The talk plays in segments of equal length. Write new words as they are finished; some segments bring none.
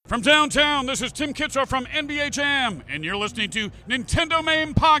From downtown, this is Tim Kitzer from NBA Jam, and you're listening to Nintendo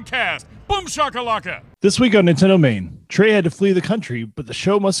Main Podcast. Boom shakalaka! This week on Nintendo Main, Trey had to flee the country, but the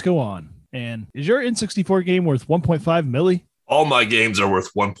show must go on. And is your N64 game worth 1.5 milli? All my games are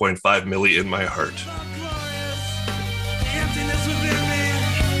worth 1.5 milli in my heart.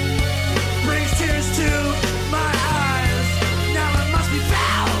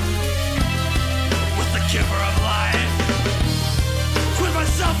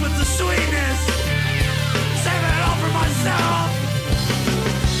 With the sweetness, save it all for myself.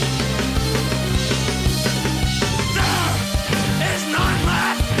 There is none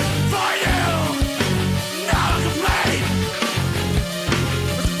left for you. Now complete.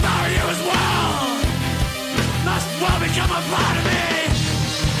 It's about you as well. Must well become a part of me.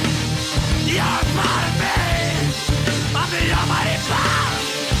 You're a part of me. I'm the almighty power.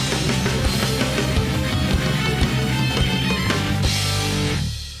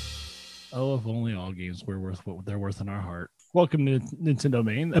 Oh, if only all games were worth what they're worth in our heart. Welcome to Nintendo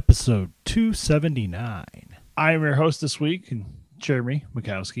Main, episode 279. I am your host this week, and Jeremy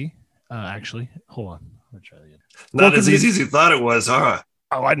Mikowski. Actually, hold on. I'm going to try that again. Not as easy as you thought it was, huh?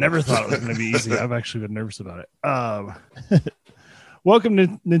 Oh, I never thought it was going to be easy. I've actually been nervous about it. Welcome to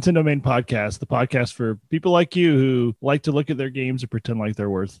Nintendo Main Podcast, the podcast for people like you who like to look at their games and pretend like they're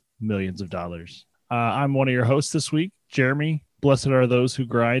worth millions of dollars. I'm one of your hosts this week, Jeremy. Blessed are those who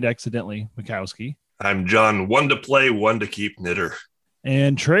grind accidentally, Mikowski. I'm John, one to play, one to keep, Knitter.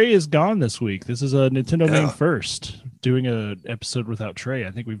 And Trey is gone this week. This is a Nintendo Main first, doing an episode without Trey.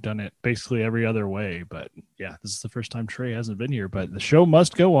 I think we've done it basically every other way, but yeah, this is the first time Trey hasn't been here, but the show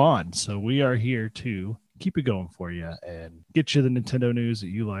must go on. So we are here to keep it going for you and get you the Nintendo news that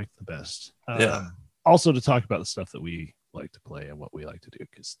you like the best. Also to talk about the stuff that we like to play and what we like to do,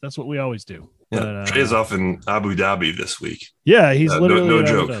 because that's what we always do. Yeah, Trey's off in Abu Dhabi this week. Yeah, he's literally no in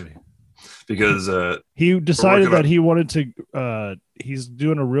joke. Abu Dhabi. Because he decided that he wanted to he's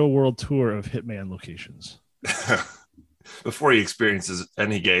doing a real world tour of Hitman locations. Before he experiences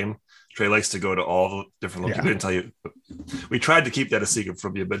any game, Trey likes to go to all the different locations. I didn't tell you. We tried to keep that a secret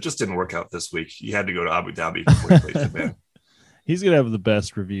from you, but it just didn't work out this week. He had to go to Abu Dhabi before he played Hitman. He's gonna have the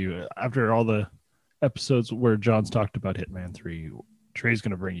best review after all the episodes where John's talked about Hitman 3. Trey's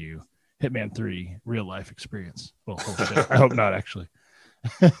gonna bring you Hitman 3 real life experience. Well, I hope not, actually.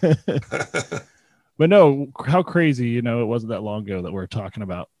 But no, how crazy, it wasn't that long ago that we're talking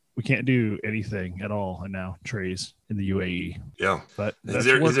about we can't do anything at all, and now Trey's in the UAE. Yeah, but he's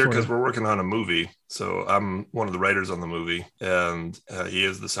there because we're working on a movie. So I'm one of the writers on the movie, and he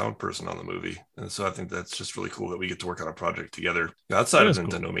is the sound person on the movie. And so I think that's just really cool that we get to work on a project together outside of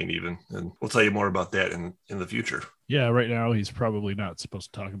Nintendo Main even. And we'll tell you more about that in the future. Yeah, right now he's probably not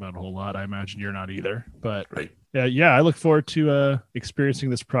supposed to talk about a whole lot. I imagine you're not either. But right. Yeah, I look forward to experiencing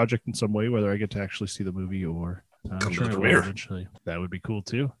this project in some way, whether I get to actually see the movie or come to the premiere eventually. That would be cool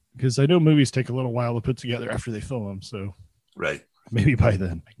too, because I know movies take a little while to put together after they film them. So right, maybe by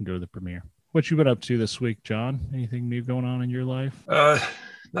then I can go to the premiere. What you been up to this week, John? Anything new going on in your life?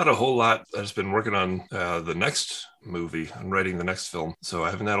 Not a whole lot. I've just been working on the next movie and writing the next film, so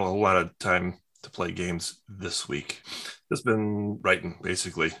I haven't had a whole lot of time to play games this week. Just been writing,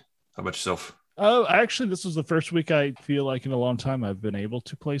 basically. How about yourself? Oh, actually, this was the first week I feel like in a long time I've been able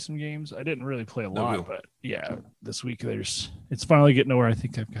to play some games. I didn't really play a lot, but yeah, this week it's finally getting to where I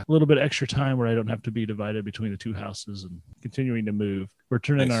think I've got a little bit extra time where I don't have to be divided between the two houses and continuing to move. We're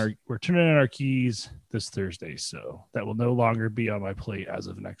turning in our keys this Thursday, so that will no longer be on my plate as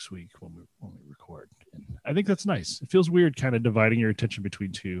of next week when we record. And I think that's nice. It feels weird kind of dividing your attention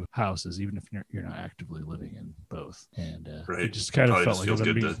between two houses, even if you're not actively living in both. And it just kind of felt like it was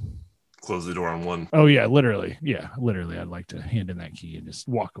good to close the door on one. Oh yeah, literally. I'd like to hand in that key and just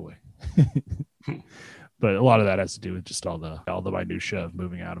walk away. But a lot of that has to do with just all the minutia of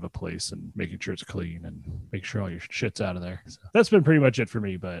moving out of a place and making sure it's clean and make sure all your shit's out of there. So that's been pretty much it for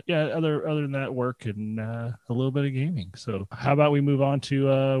me. But yeah, other than that, work and a little bit of gaming. So how about we move on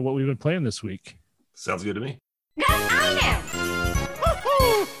to what we've been playing this week? Sounds good to me.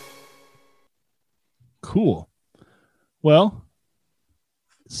 Cool. Well,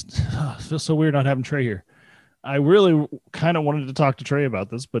 it feels so weird not having Trey here. I really kind of wanted to talk to Trey about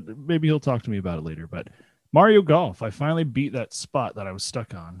this, but maybe he'll talk to me about it later. But Mario Golf, I finally beat that spot that I was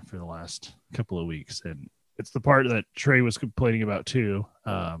stuck on for the last couple of weeks. And it's the part that Trey was complaining about too.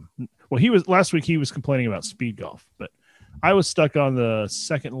 Last week he was complaining about speed golf, but I was stuck on the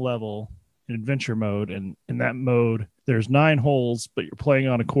second level in adventure mode. And in that mode, there's 9 holes, but you're playing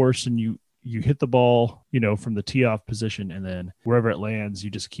on a course and you you hit the ball, from the tee off position, and then wherever it lands, you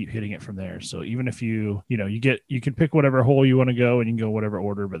just keep hitting it from there. So even if you can pick whatever hole you want to go and you can go whatever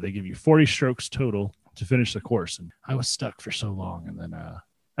order, but they give you 40 strokes total to finish the course. And I was stuck for so long. And then,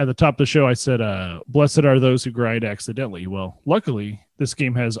 at the top of the show, I said, blessed are those who grind accidentally. Well, luckily, this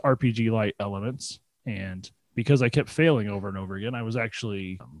game has RPG-like elements, and because I kept failing over and over again, I was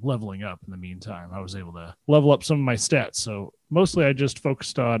actually leveling up in the meantime. I was able to level up some of my stats. So mostly I just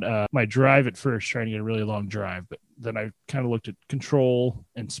focused on my drive at first, trying to get a really long drive, but then I kind of looked at control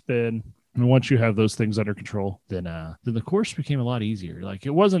and spin. And once you have those things under control, then the course became a lot easier. Like,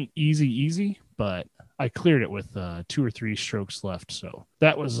 it wasn't easy, but I cleared it with 2 or 3 strokes left. So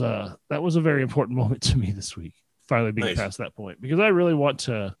that was a very important moment to me this week, finally being past that point, because I really want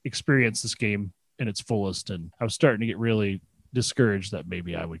to experience this game in its fullest. And I was starting to get really discouraged that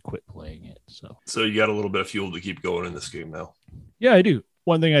maybe I would quit playing it. So you got a little bit of fuel to keep going in this game now. Yeah, I do.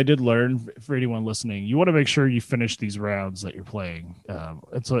 One thing I did learn, for anyone listening, you want to make sure you finish these rounds that you're playing.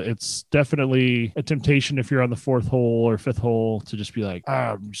 It's definitely a temptation if you're on the 4th hole or 5th hole to just be like,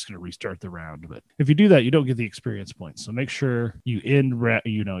 I'm just going to restart the round. But if you do that, you don't get the experience points. So make sure you end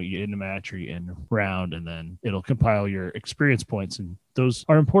a match or you end round, and then it'll compile your experience points, and those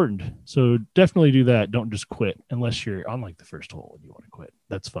are important. So definitely do that. Don't just quit unless you're on like the 1st hole and you want to quit.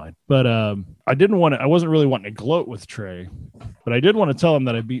 That's fine. But I wasn't really wanting to gloat with Trey, but I did want to tell him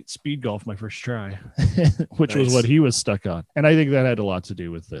that I beat speed golf my first try, which was what he was stuck on. And I think that had a lot to do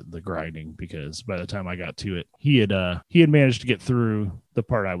with the grinding, because by the time I got to it, he had managed to get through the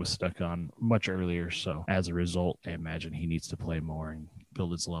part I was stuck on much earlier. So as a result, I imagine he needs to play more and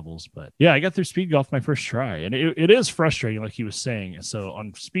build its levels. But yeah, I got through speed golf my first try, and it is frustrating, like he was saying. So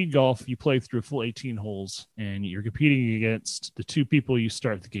on speed golf, you play through a full 18 holes, and you're competing against the 2 people you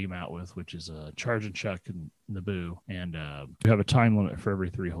start the game out with, which is Charge and Chuck and Naboo, and you have a time limit for every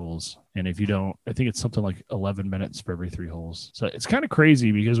 3 holes. And if you don't, I think it's something like 11 minutes for every 3 holes. So it's kind of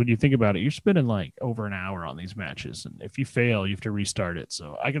crazy, because when you think about it, you're spending like over an hour on these matches, and if you fail, you have to restart it.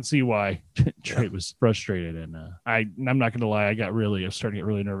 So I can see why Trey was frustrated. And I'm not going to lie, I was starting to get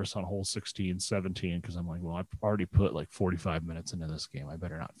really nervous on hole 16, 17, because I'm like, well, I've already put like 45 minutes into this game. I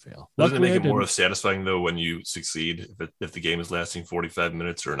better not fail. Doesn't it make it more satisfying, though, when you succeed, if the game is lasting 45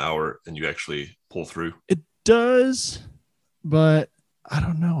 minutes or an hour and you actually pull through? It does, but I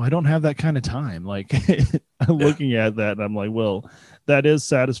don't know. I don't have that kind of time. Like, I'm looking at that and I'm like, well, that is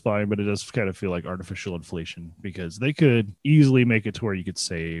satisfying, but it does kind of feel like artificial inflation, because they could easily make it to where you could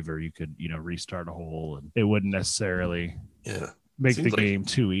save, or you could, restart a hole, and it wouldn't necessarily make the game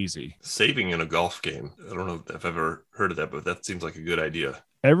too easy. Saving in a golf game, I don't know if I've ever heard of that, but that seems like a good idea.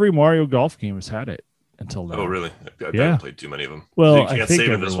 Every Mario Golf game has had it until now. Oh, really? I haven't played too many of them. Well, so you can't I think save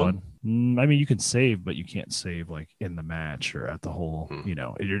everyone. In this one? I mean, you can save, but you can't save like in the match or at the hole.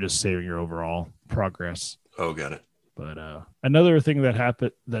 You're just saving your overall progress. Oh, got it. But another thing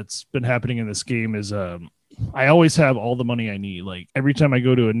that's been happening in this game is I always have all the money I need. Like, every time I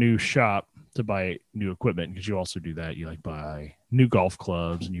go to a new shop to buy new equipment, because you also do that, you like buy new golf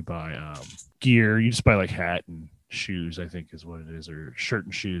clubs and you buy gear. You just buy like hat and shoes, I think is what it is, or shirt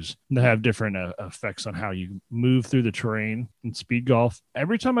and shoes, and they have different effects on how you move through the terrain in speed golf.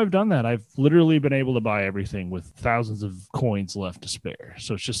 Every time I've done that, I've literally been able to buy everything with thousands of coins left to spare.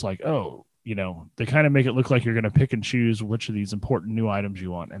 So it's just like, they kind of make it look like you're going to pick and choose which of these important new items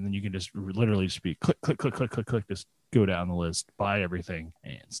you want, and then you can just literally just be click, click, click, click, click, click, just go down the list, buy everything,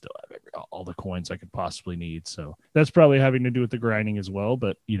 and still have all the coins I could possibly need. So that's probably having to do with the grinding as well,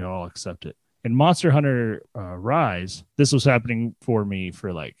 but I'll accept it. In Monster Hunter Rise, this was happening for me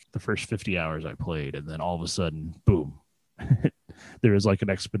for like the first 50 hours I played, and then all of a sudden, boom, there was like an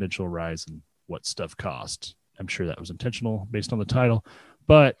exponential rise in what stuff costs. I'm sure that was intentional based on the title.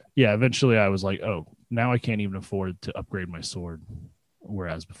 But yeah, eventually I was like, oh, now I can't even afford to upgrade my sword,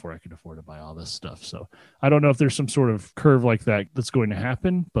 whereas before I could afford to buy all this stuff. So I don't know if there's some sort of curve like that that's going to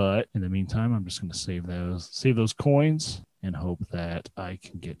happen, but in the meantime, I'm just going to save those coins and hope that I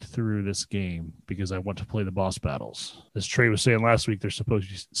can get through this game, because I want to play the boss battles. As Trey was saying last week, there's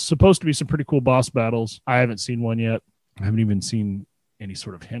supposed to be some pretty cool boss battles. I haven't seen one yet. I haven't even seen any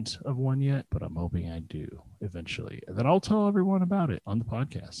sort of hint of one yet, but I'm hoping I do eventually. And then I'll tell everyone about it on the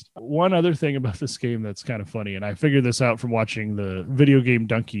podcast. One other thing about this game that's kind of funny, and I figured this out from watching the video game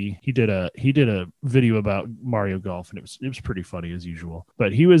Donkey. He did a video about Mario Golf, and it was pretty funny as usual.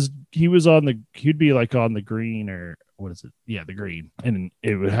 But he'd be like on the green, or what is it? Yeah, the green. And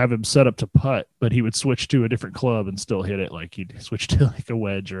it would have him set up to putt, but he would switch to a different club and still hit it. Like, he'd switch to like a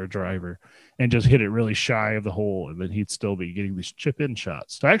wedge or a driver and just hit it really shy of the hole, and then he'd still be getting these chip in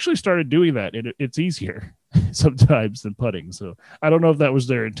shots. So I actually started doing that. It's easier. sometimes than putting. So I don't know if that was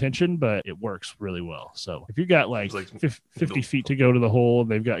their intention, but it works really well. So if you got like 50 feet to go to the hole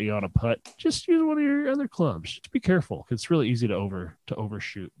and they've got you on a putt, just use one of your other clubs. Just be careful because it's really easy to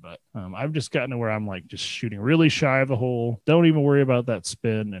overshoot. But I've just gotten to where I'm like just shooting really shy of the hole. Don't even worry about that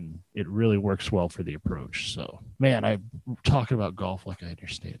spin, and it really works well for the approach. So man, I'm talking about golf like I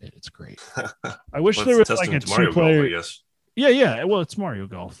understand it. It's great. I wish there was like a 2-player. Yes. Yeah. Well, it's Mario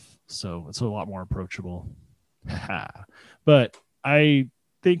Golf, so it's a lot more approachable. But I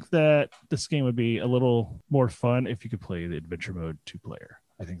think that this game would be a little more fun if you could play the adventure mode 2-player.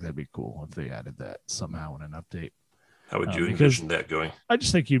 I think that'd be cool if they added that somehow in an update. How would you envision that going? I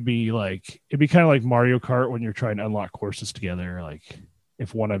just think it'd be kind of like Mario Kart when you're trying to unlock courses together. Like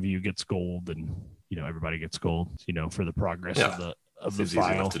if one of you gets gold, then everybody gets gold. For the progress of the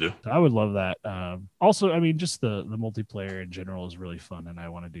file. To do. I would love that. Also, I mean, just the multiplayer in general is really fun, and I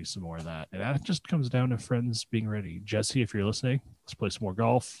want to do some more of that. And that just comes down to friends being ready. Jesse, if you're listening, let's play some more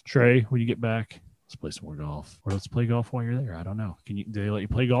golf. Trey, when you get back, let's play some more golf, or let's play golf while you're there. I don't know. Do they let you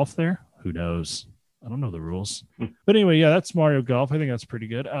play golf there? Who knows? I don't know the rules. But anyway, yeah, that's Mario Golf. I think that's pretty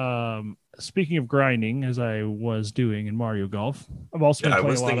good. Speaking of grinding, as I was doing in Mario Golf, I've also been playing I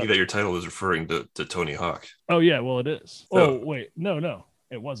was thinking that your title was referring to Tony Hawk. Oh, yeah, well, it is. Oh, wait. No,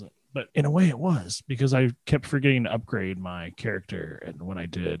 it wasn't. But in a way it was, because I kept forgetting to upgrade my character. And when I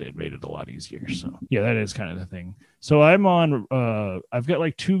did, it made it a lot easier. So, yeah, that is kind of the thing. So I'm on, I've got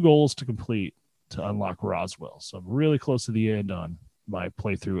like 2 goals to complete to unlock Roswell. So I'm really close to the end on my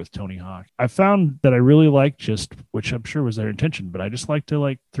playthrough with Tony Hawk. I found that I really like which I'm sure was their intention, but I just like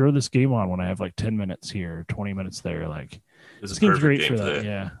to throw this game on when I have 10 minutes here, 20 minutes there. This game's great for that.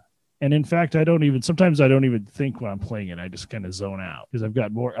 Yeah. And in fact, sometimes I don't even think when I'm playing it. I just kind of zone out because I've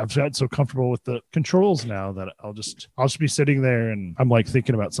gotten so comfortable with the controls now that I'll just be sitting there and I'm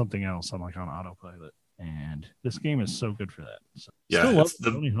thinking about something else. I'm on autopilot, and this game is so good for that. So, yeah. Still love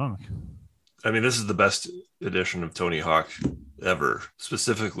Tony Hawk. I mean, this is the best edition of Tony Hawk ever,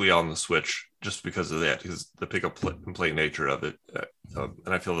 specifically on the Switch, just because of that, because the pick up and play nature of it.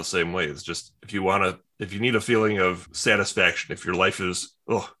 And I feel the same way. It's just, if you need a feeling of satisfaction, if your life is,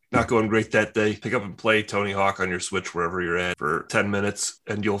 not going great that day, pick up and play Tony Hawk on your Switch, wherever you're at, for 10 minutes,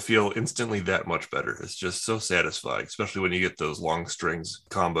 and you'll feel instantly that much better. It's just so satisfying, especially when you get those long strings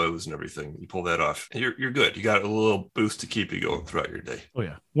combos and everything. You pull that off, and you're good. You got a little boost to keep you going throughout your day. Oh,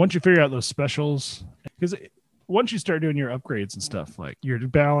 yeah. Once you figure out those specials, because once you start doing your upgrades and stuff, like your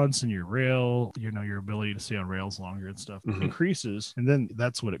balance and your rail, your ability to stay on rails longer and stuff increases. And then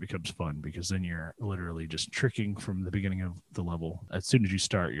that's when it becomes fun, because then you're literally just tricking from the beginning of the level. As soon as you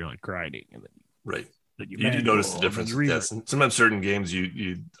start, you're grinding. And then right. You do notice the difference with that. Sometimes certain games,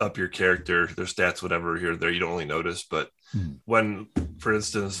 you up your character, their stats, whatever, here or there, you don't really notice. But when, for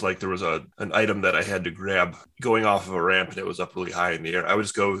instance, there was an item that I had to grab going off of a ramp and it was up really high in the air, I would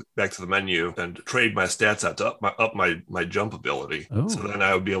just go back to the menu and trade my stats out to up my jump ability. Oh. So then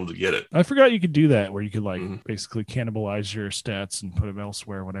I would be able to get it. I forgot you could do that, where you could basically cannibalize your stats and put them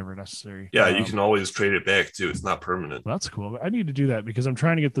elsewhere whenever necessary. Yeah, you can always trade it back too. It's not permanent. Well, that's cool. I need to do that because I'm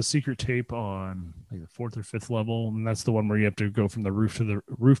trying to get the secret tape on the 4th or 5th level, and that's the one where you have to go from the roof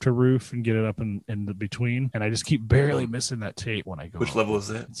to roof and get it up in the between. And I just keep barely missing that tape when I go. Which level is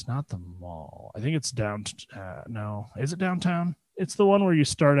that? It's not the mall. I think it's down. No, is it downtown? It's the one where you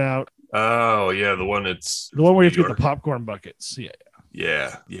start out. Oh yeah, the one where you have to get the popcorn buckets.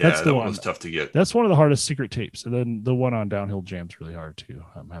 Yeah, that's the one. Was tough to get. That's one of the hardest secret tapes. And then the one on Downhill Jam's really hard too.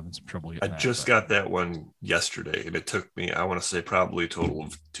 I'm having some trouble getting. I just got that one yesterday, and it took me, I want to say, probably a total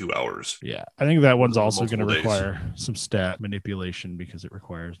of 2 hours. Yeah, I think that one's also going to require some stat manipulation, because it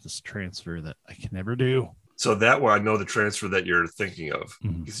requires this transfer that I can never do. So that one, I know the transfer that you're thinking of,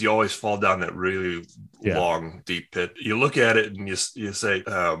 because you always fall down that really long, deep pit. You look at it and you say,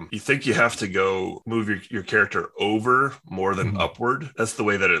 you think you have to go move your character over more than upward. That's the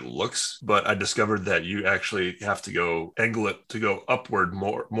way that it looks. But I discovered that you actually have to go angle it to go upward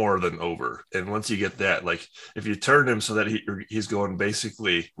more than over. And once you get that, if you turn him so that he's going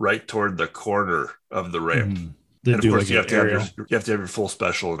basically right toward the corner of the ramp. And of course, you have to have your full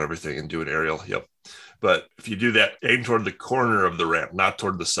special and everything and do an aerial. Yep. But if you do that, aim toward the corner of the ramp, not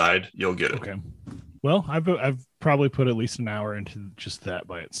toward the side, you'll get it. Okay. Well, I've probably put at least an hour into just that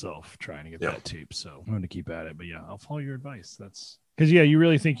by itself, trying to get that tape. So I'm going to keep at it. But yeah, I'll follow your advice. That's because you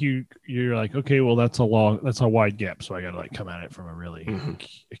really think you're like, okay, well, that's a wide gap, so I got to come at it from a really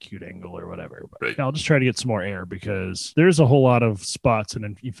acute angle or whatever. But I'll just try to get some more air, because there's a whole lot of spots,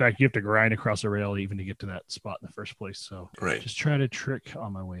 and in fact, you have to grind across a rail even to get to that spot in the first place. So just try to trick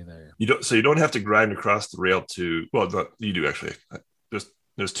on my way there. You don't have to grind across the rail to. Well, you do actually. Just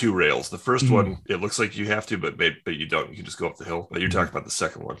There's two rails. The first one, it looks like you have to, but you don't. You can just go up the hill. But you're talking about the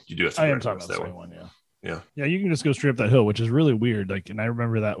second one. You do have to. I am talking about the second one. Yeah. Yeah, you can just go straight up that hill, which is really weird. Like, and I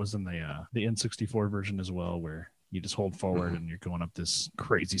remember that was in the N64 version as well, where you just hold forward and you're going up this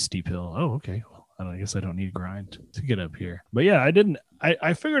crazy steep hill. Oh, okay. Well, I guess I don't need grind to get up here. But yeah,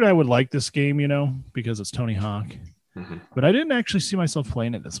 I figured I would like this game, because it's Tony Hawk. But I didn't actually see myself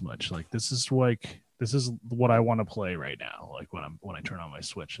playing it this much. Like, this is what I want to play right now. Like when I turn on my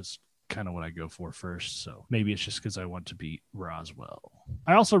Switch, is kind of what I go for first. So maybe it's just because I want to beat Roswell.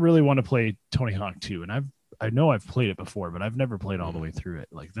 I also really want to play Tony Hawk 2, and I know I've played it before, but I've never played all the way through it.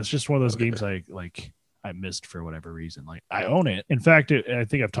 Like, that's just one of those games I missed for whatever reason. Like, I own it. In fact, I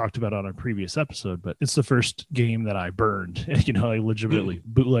think I've talked about it on a previous episode, but it's the first game that I burned. I legitimately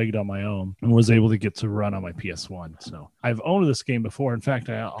bootlegged on my own and was able to get to run on my PS1. So I've owned this game before. In fact,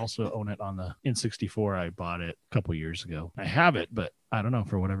 I also own it on the N64. I bought it a couple years ago. I have it, but I don't know,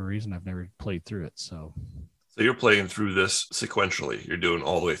 for whatever reason, I've never played through it. So you're playing through this sequentially. You're doing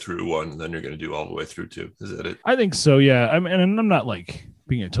all the way through one, then you're going to do all the way through two. Is that it? I think so, yeah. And I'm not like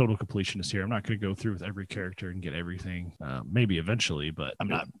being a total completionist here. I'm not going to go through with every character and get everything. Maybe eventually, but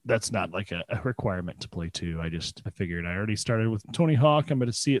that's not like a requirement to play two. I figured I already started with Tony Hawk. I'm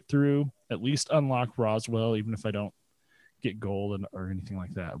going to see it through, at least unlock Roswell, even if I don't get gold or anything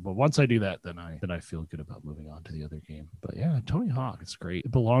like that. But once I do that, then I feel good about moving on to the other game. But yeah, Tony Hawk, it's great.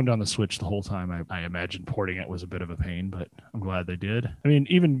 It belonged on the Switch the whole time. I imagine porting it was a bit of a pain, but I'm glad they did. I mean,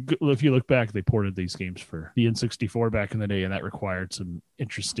 even if you look back, they ported these games for the N64 back in the day, and that required some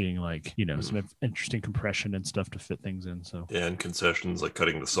interesting, some interesting compression and stuff to fit things in. So and concessions like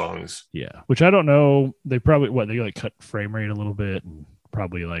cutting the songs. Yeah, which I don't know. They probably they cut frame rate a little bit and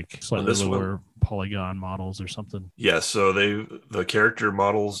probably slightly lower polygon models or something. Yeah, so the character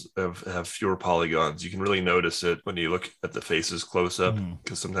models have fewer polygons. You can really notice it when you look at the faces close up,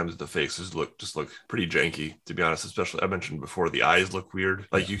 because sometimes the faces look pretty janky, to be honest. Especially, I mentioned before, the eyes look weird.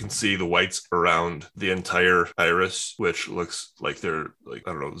 Like, you can see the whites around the entire iris, which looks like they're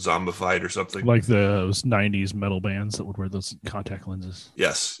zombified or something. Like those 90s metal bands that would wear those contact lenses.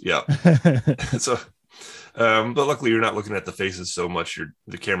 Yes, yeah. So but luckily you're not looking at the faces so much.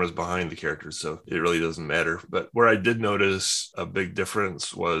 The camera's behind the characters, so it really doesn't matter. But where I did notice a big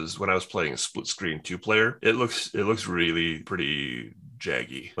difference was when I was playing a split screen 2-player. It looks really pretty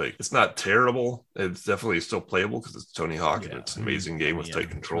jaggy. Like, it's not terrible. It's definitely still playable because it's Tony Hawk and it's an amazing game with tight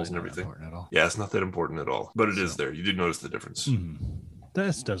controls and everything. Yeah, it's not that important at all, but it is there. You do notice the difference.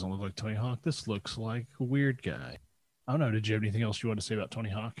 This doesn't look like Tony Hawk. This looks like a weird guy. I don't know. Did you have anything else you want to say about Tony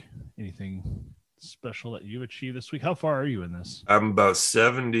Hawk? Anything special that you've achieved this week? How far are you in this? I'm about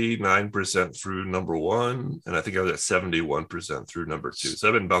 79% through number 1, and I think I was at 71% through number 2. So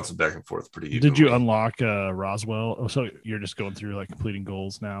I've been bouncing back and forth pretty evenly. Did you unlock Roswell? Oh, so you're just going through completing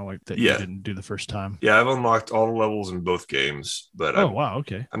goals now, that you didn't do the first time? Yeah, I've unlocked all the levels in both games, but wow,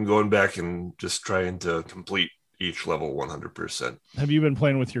 okay. I'm going back and just trying to complete each level 100%. Have you been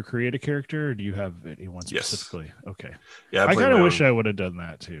playing with your creative character, or do you have anyone specifically? Yes. Okay. Yeah, I kind of wish I would have done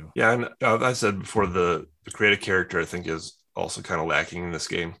that too. Yeah, and I said before, the creative character I think is also kind of lacking in this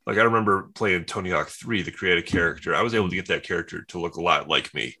game. Like, I remember playing Tony Hawk 3, the creative character. I was able to get that character to look a lot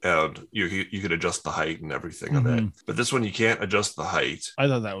like me, and you could adjust the height and everything on that. But this one, you can't adjust the height. I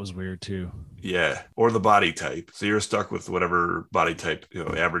thought that was weird too. Yeah, or the body type. So you're stuck with whatever body type,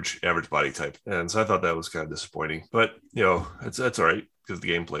 average body type. And so I thought that was kind of disappointing. But that's all right, because the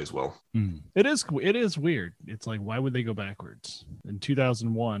game plays well. It is weird. It's like, why would they go backwards? In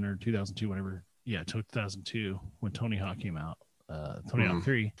 2001 or 2002, whenever. Yeah, 2002 when Tony Hawk came out. Tony Hawk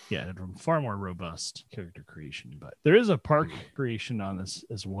 3, had a far more robust character creation. But there is a park creation on this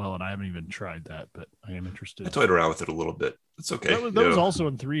as well, and I haven't even tried that, but I am interested. I toyed around with it a little bit. It's okay. That was also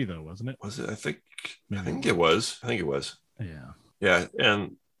in 3, though, wasn't it? Was it? I think it was. Yeah. Yeah,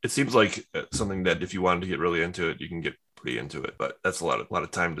 and it seems like something that if you wanted to get really into it, you can get pretty into it, but that's a lot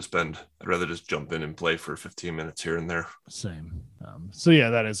of time to spend. I'd rather just jump in and play for 15 minutes here and there. Same. So yeah,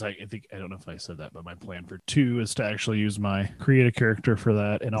 that is, I don't know if I said that, but my plan for 2 is to actually use my creative character for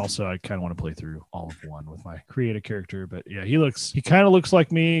that, and also I kind of want to play through all of 1 with my creative character. But yeah, he kind of looks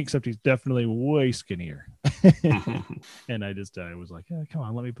like me, except he's definitely way skinnier. And I was like, yeah, come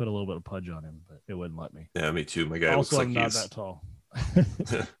on, let me put a little bit of pudge on him, but it wouldn't let me. Yeah, me too. My guy also, looks like I'm not that tall.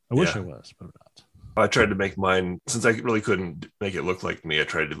 I wish I was, but I'm not. I tried to make mine, since I really couldn't make it look like me, I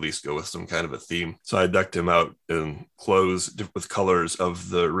tried to at least go with some kind of a theme. So I decked him out in clothes with colors of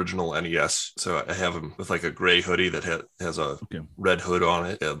the original NES. So I have him with like a gray hoodie that has a red hood on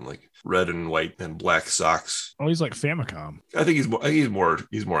it, and like red and white and black socks. Oh, he's like Famicom. I think he's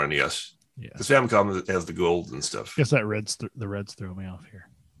more NES. Yeah. Because Famicom has the gold and stuff. Guess that the reds throw me off here.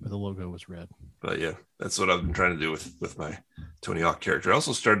 But the logo was red. But yeah, that's what I've been trying to do with my Tony Hawk character. I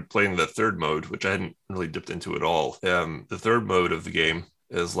also started playing the third mode, which I hadn't really dipped into at all. The third mode of the game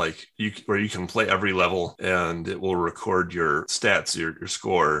is like where you can play every level and it will record your stats, your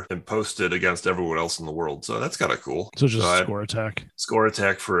score, and post it against everyone else in the world. So that's kind of cool. So just score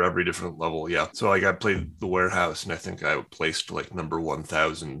attack for every different level. Yeah. So like I played the warehouse and I think I placed like number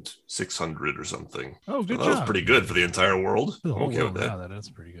 1,600 or something. Oh, good so job. That was pretty good for the entire world. The whole okay world, with that. yeah, that is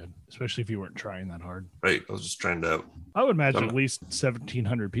pretty good, especially if you weren't trying that hard. Right. I was just trying to. I would imagine at least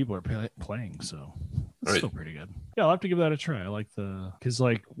 1,700 people are playing, so it's still pretty good. Yeah, I'll have to give that a try. I like because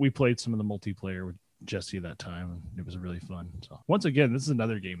like we played some of the multiplayer with Jesse that time, and it was really fun. So once again, this is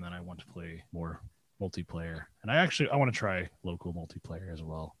another game that I want to play more multiplayer, and I want to try local multiplayer as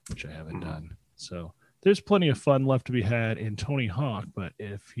well, which I haven't done. So there's plenty of fun left to be had in Tony Hawk, but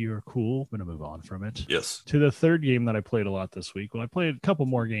if you're cool, I'm going to move on from it. Yes. To the third game that I played a lot this week. Well, I played a couple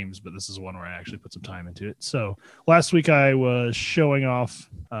more games, but this is one where I actually put some time into it. So last week I was showing off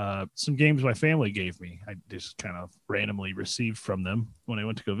some games my family gave me. I just kind of randomly received from them when I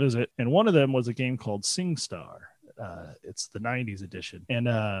went to go visit. And one of them was a game called SingStar. It's the 90s edition, and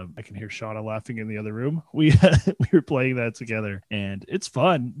I can hear Shauna laughing in the other room. We were playing that together, and it's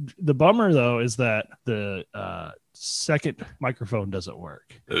fun. The bummer though is that the second microphone doesn't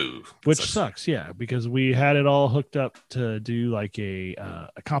work. Ooh, which sucks. Yeah, because we had it all hooked up to do like a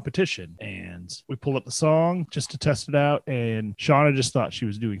competition, and we pulled up the song just to test it out, and Shauna just thought she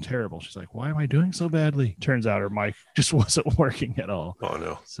was doing terrible. She's like, why am I doing so badly? Turns out her mic just wasn't working at all. Oh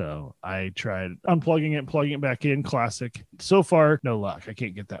no. So I tried unplugging it and plugging it back in. Classic. So far, no luck. I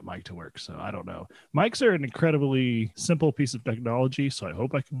can't get that mic to work, so I don't know. Mics are an incredibly simple piece of technology, so I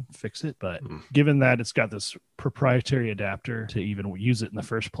hope I can fix it, but given that it's got this proprietary adapter to even use it in the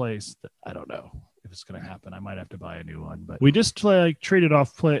first place, I don't know if it's going to happen. I might have to buy a new one, but we just traded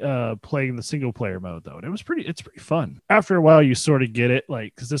off playing the single player mode though, and it's pretty fun. After a while you sort of get it,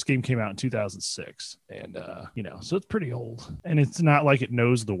 like, because this game came out in 2006, and so it's pretty old, and it's not like it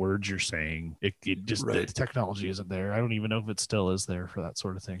knows the words you're saying. It just the technology isn't there. I don't even know if it still is there for that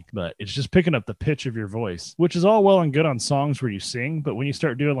sort of thing, but it's just picking up the pitch of your voice, which is all well and good on songs where you sing, but when you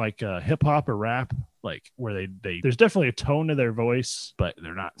start doing like hip hop or rap, like where they there's definitely a tone to their voice, but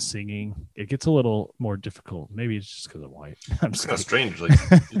they're not singing, it gets a little more difficult. Maybe it's just because I'm white. It's kind of strange, like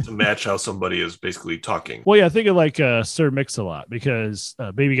to match how somebody is basically talking. Well, yeah, I think of like Sir Mix-a-Lot, because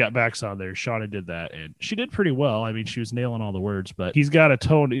Baby Got Back's on there. Shauna did that, and she did pretty well. I mean, she was nailing all the words, but he's got a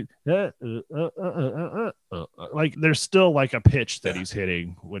tone. Like there's still like a pitch that he's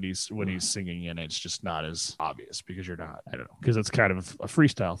hitting when he's singing, and it's just not as obvious because you're not. I don't know, because it's kind of a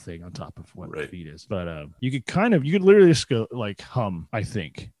freestyle thing on top of what the beat is. But you could literally just go like hum, I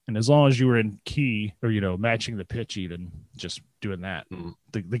think. And as long as you were in key or, matching the pitch, even just doing that,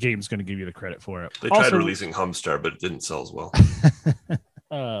 the game's going to give you the credit for it. They tried releasing Humstar, but it didn't sell as well.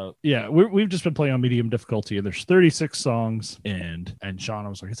 We've just been playing on medium difficulty, and there's 36 songs, and Shauna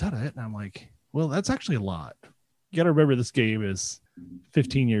was like, is that it? And I'm like, well, that's actually a lot. You got to remember this game is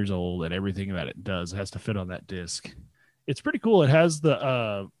 15 years old, and everything that it does has to fit on that disc. It's pretty cool. It has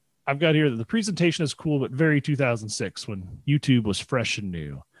the I've got here that the presentation is cool, but very 2006 when YouTube was fresh and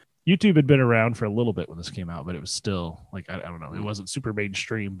new. YouTube had been around for a little bit when this came out, but it was still like, I don't know, it wasn't super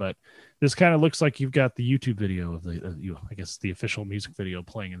mainstream, but this kind of looks like you've got the YouTube video of I guess the official music video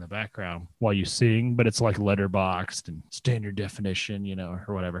playing in the background while you sing, but it's like letterboxed and standard definition,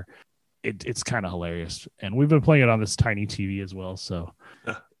 or whatever. It's kind of hilarious. And we've been playing it on this tiny TV as well. So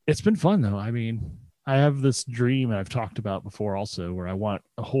it's been fun though. I mean, I have this dream I've talked about before also, where I want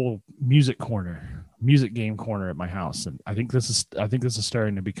a whole music game corner at my house. And I think this is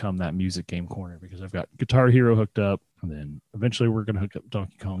starting to become that music game corner, because I've got Guitar Hero hooked up, and then eventually we're going to hook up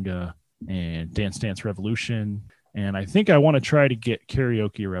Donkey Konga and Dance Dance Revolution. And I think I want to try to get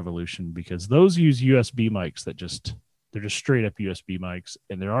Karaoke Revolution, because those use USB mics they're just straight up USB mics.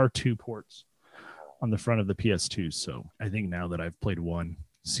 And there are 2 ports on the front of the PS2. So I think now that I've played one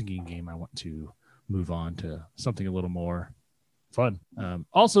singing game, I want to move on to something a little more fun.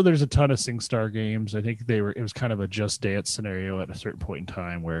 Also, there's a ton of SingStar games. I think it was kind of a Just Dance scenario at a certain point in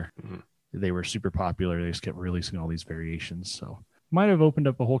time where they were super popular. They just kept releasing all these variations. So might have opened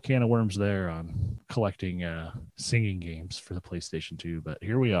up a whole can of worms there on collecting singing games for the PlayStation 2. But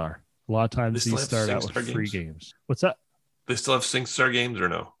here we are. A lot of times these start out with free games. What's that? They still have SingStar games or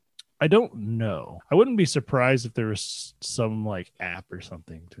no? I don't know. I wouldn't be surprised if there was some like app or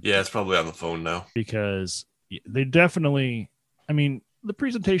something. It's probably on the phone now. Because they definitely, I mean, the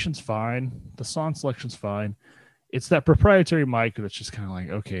presentation's fine. The song selection's fine. it's that proprietary mic that's just kind of like,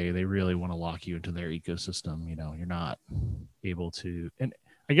 okay, they really want to lock you into their ecosystem. You know, you're not able to. And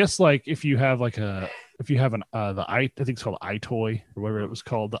I guess like if you have the I think it's called iToy or whatever it was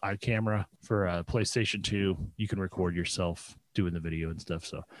called, the iCamera for PlayStation 2, you can record yourself doing the video and stuff.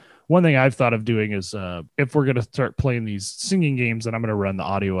 So one thing I've thought of doing is if we're going to start playing these singing games, then I'm going to run the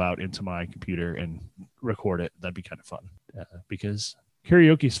audio out into my computer and record it. That'd be kind of fun because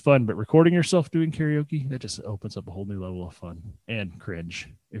karaoke is fun, but recording yourself doing karaoke, that just opens up a whole new level of fun and cringe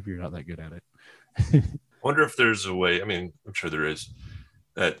if you're not that good at it. I wonder if there's a way, I mean, I'm sure there is,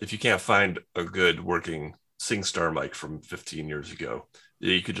 that if you can't find a good working SingStar mic from 15 years ago,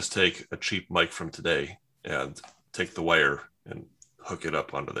 you could just take a cheap mic from today and take the wire and hook it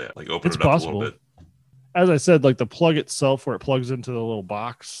up onto that, like open it up a little bit. As I said, like the plug itself where it plugs into the little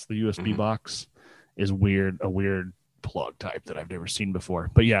box, the USB box, is a weird plug type that I've never seen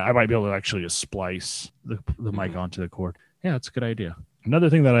before. But yeah, I might be able to actually just splice the mic onto the cord. Yeah, that's a good idea. Another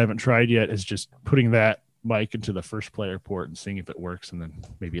thing that I haven't tried yet is just putting that mic into the first player port and seeing if it works, and then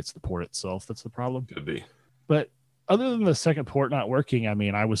maybe it's the port itself that's the problem. Could be. But other than the second port not working, I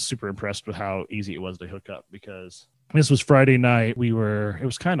mean, I was super impressed with how easy it was to hook up, because this was Friday night. It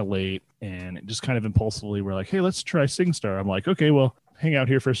was kind of late, and it just kind of impulsively we're like, hey, let's try SingStar. I'm like, okay, well, hang out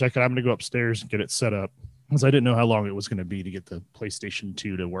here for a second. I'm going to go upstairs and get it set up, because I didn't know how long it was going to be to get the PlayStation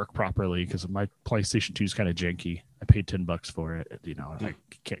 2 to work properly, because my PlayStation 2 is kind of janky. I paid $10 for it. You know, I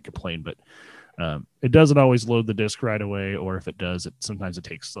can't complain, but it doesn't always load the disc right away, or if it does, sometimes it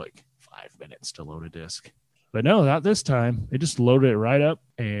takes like 5 minutes to load a disc. But no, not this time. It just loaded it right up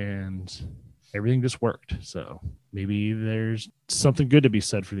and everything just worked. So maybe there's something good to be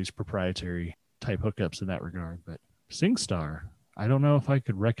said for these proprietary type hookups in that regard. But SingStar, I don't know if I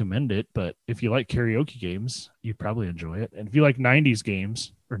could recommend it, but if you like karaoke games, you'd probably enjoy it. And if you like 90s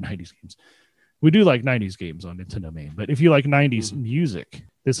games, we do like 90s games on Nintendo Main, but if you like 90s music,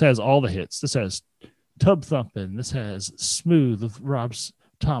 this has all the hits. This has Tub Thumpin'. This has Smooth with Rob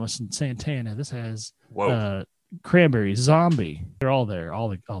Thomas and Santana. This has Cranberries, Zombie. They're all there, all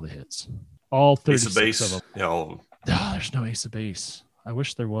the hits. All 36 of them. Yeah, all of them. Oh, there's no Ace of Base. I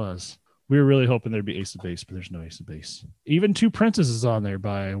wish there was. We were really hoping there'd be Ace of Base, but there's no Ace of Base. Even Two Princesses on there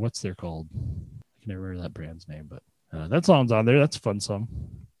by, what's they're called? I can never remember that brand's name, but that song's on there. That's a fun song.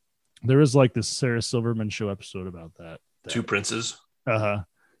 There is like this Sarah Silverman show episode about that. Two Princes? Uh-huh.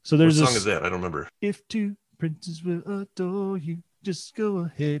 So there's what song is that? I don't remember. If two princes will adore you, just go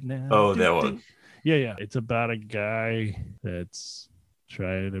ahead now. Oh, that one. Yeah. It's about a guy that's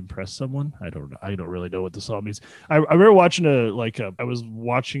trying to impress someone. I don't really know what the song means. I remember watching I was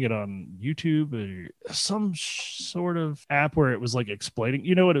watching it on YouTube or some sort of app where it was like explaining,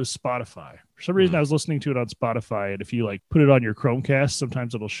 you know what, it was Spotify. For some reason I was listening to it on Spotify, and if you like put it on your Chromecast,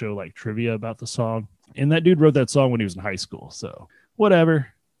 sometimes it'll show like trivia about the song. And that dude wrote that song when he was in high school. So whatever.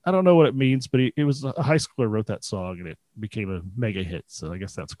 I don't know what it means, but it was a high schooler wrote that song and it became a mega hit. So I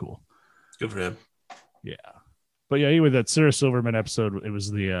guess that's cool. Good for him. Yeah. But yeah, anyway, that Sarah Silverman episode, it was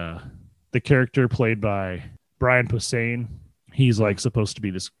the character played by Brian Posehn. He's like supposed to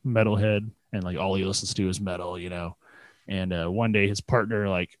be this metalhead, and like all he listens to is metal, you know. And one day his partner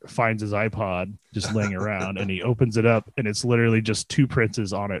like finds his iPod just laying around, and he opens it up, and it's literally just Two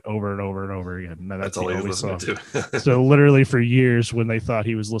Princes on it over and over and over again. And that's all he was listening to. So literally for years, when they thought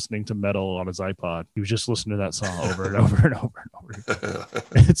he was listening to metal on his iPod, he was just listening to that song over and over and over and over.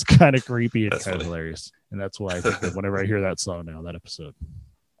 It's kind of creepy and kind of hilarious. And that's why I think that whenever I hear that song now, that episode.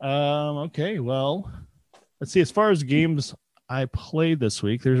 Okay, well, let's see. As far as games I played this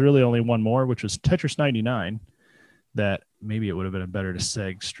week, there's really only one more, which was Tetris 99. That maybe it would have been better to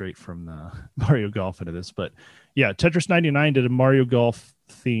seg straight from the Mario Golf into this. But yeah, Tetris 99 did a Mario Golf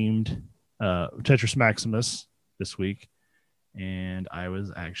themed Tetris Maximus this week. And I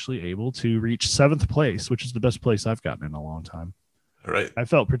was actually able to reach 7th place, which is the best place I've gotten in a long time. All right. I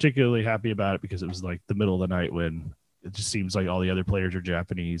felt particularly happy about it because it was like the middle of the night when it just seems like all the other players are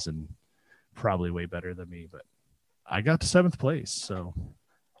Japanese and probably way better than me. But I got to 7th place. So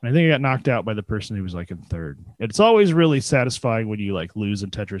I think I got knocked out by the person who was like in 3rd. It's always really satisfying when you like lose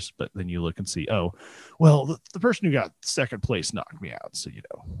in Tetris, but then you look and see, oh, well, the person who got 2nd place knocked me out. So, you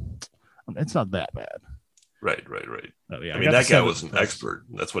know, it's not that bad. Right. Oh, yeah, I mean, that guy was an expert.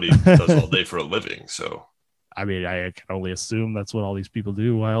 That's what he does all day for a living. So, I mean, I can only assume that's what all these people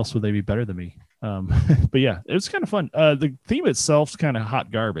do. Why else would they be better than me? But yeah, it was kind of fun. The theme itself's kind of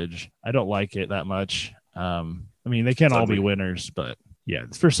hot garbage. I don't like it that much. I mean, they can't all be winners, but yeah,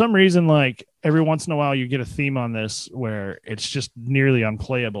 for some reason, like every once in a while you get a theme on this where it's just nearly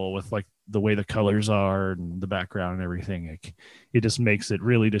unplayable with like the way the colors are and the background and everything. Like, it just makes it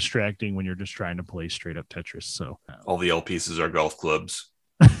really distracting when you're just trying to play straight up Tetris. So all the L pieces are golf clubs.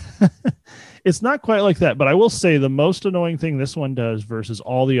 It's not quite like that, but I will say the most annoying thing this one does versus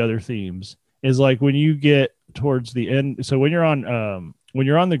all the other themes is like when you get towards the end. So when you're on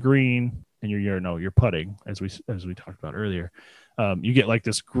the green and you're putting, as we talked about earlier, you get like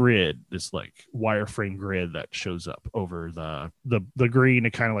this grid, this like wireframe grid that shows up over the green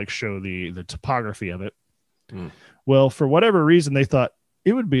to kind of like show the topography of it. Well, for whatever reason, they thought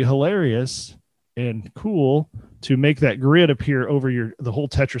it would be hilarious and cool to make that grid appear over the whole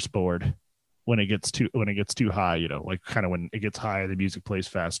Tetris board when it gets too high, like kind of when it gets high, the music plays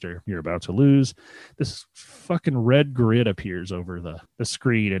faster, you're about to lose. This fucking red grid appears over the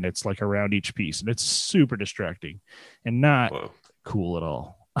screen, and it's like around each piece, and it's super distracting and not cool at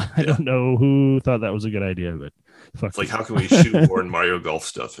all. I don't know who thought that was a good idea, but it's like, how can we shoot more Mario Golf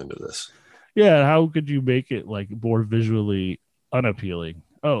stuff into this? Yeah, how could you make it like more visually unappealing?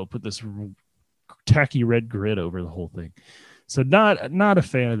 Oh, put this tacky red grid over the whole thing. So not a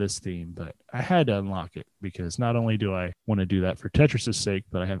fan of this theme, but I had to unlock it because not only do I want to do that for Tetris' sake,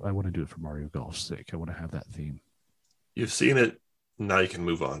 but I want to do it for Mario Golf's sake. I want to have that theme. You've seen it. Now you can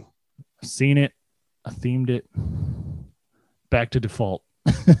move on. I've seen it. I themed it. Back to default.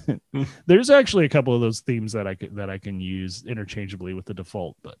 There's actually a couple of those themes that I can use interchangeably with the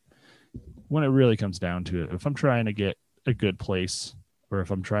default, but when it really comes down to it, if I'm trying to get a good place, or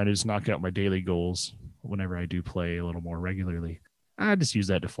if I'm trying to just knock out my daily goals, whenever I do play a little more regularly, I just use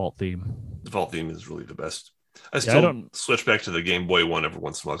that default theme. Default theme is really the best. I still switch back to the Game Boy one every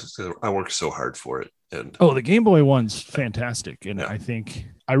once in a while because I work so hard for it. And the Game Boy one's fantastic, and I think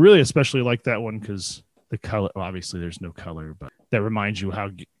I really especially like that one because the color. Well, obviously, there's no color, but that reminds you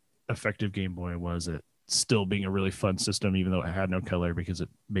how effective Game Boy was at still being a really fun system, even though it had no color, because it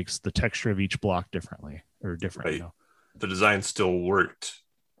makes the texture of each block different. Right. The design still worked.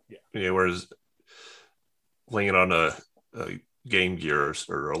 Yeah. Whereas playing it on a Game Gear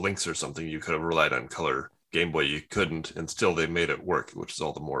or a Lynx or something, you could have relied on color. Game Boy, you couldn't, and still they made it work, which is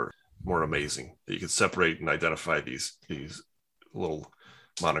all the more amazing that you could separate and identify these little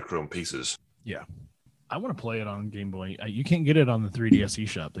monochrome pieces. Yeah. I want to play it on Game Boy. You can't get it on the 3DS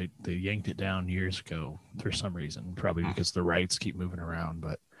eShop. They yanked it down years ago for some reason, probably because the rights keep moving around.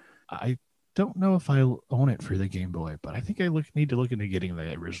 But I don't know if I own it for the Game Boy. But I think I need to look into getting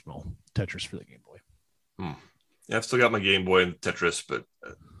the original Tetris for the Game Boy. Yeah, I've still got my Game Boy and Tetris, but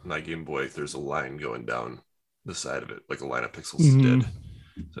my Game Boy, there's a line going down the side of it, like a line of pixels did.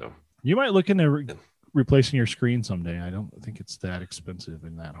 So you might look into replacing your screen someday. I don't think it's that expensive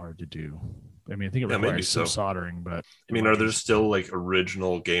and that hard to do. I mean, I think it requires some soldering, but I mean, are there still like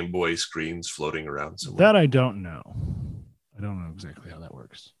original Game Boy screens floating around somewhere? That I don't know. I don't know exactly how that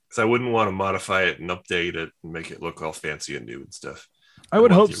works. Because I wouldn't want to modify it and update it and make it look all fancy and new and stuff. I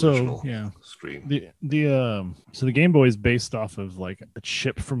would hope so. Yeah. Screen. So the Game Boy is based off of like a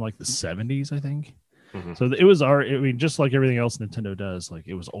chip from like the 70s, I think. Mm-hmm. So it was just like everything else Nintendo does, like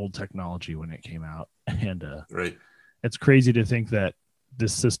it was old technology when it came out. And right. It's crazy to think that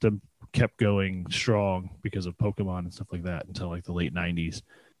this system kept going strong because of Pokemon and stuff like that until like the late 90s.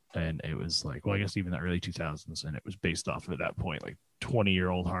 And it was like, well, I guess even the early 2000s, and it was based off of at that point, like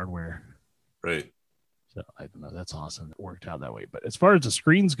 20-year-old hardware. Right. So I don't know. That's awesome. It worked out that way. But as far as the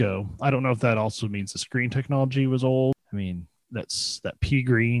screens go, I don't know if that also means the screen technology was old. I mean, that pea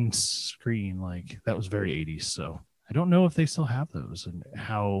green screen, like that was very 80s. So I don't know if they still have those and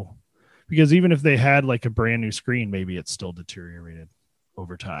how, because even if they had like a brand new screen, maybe it's still deteriorated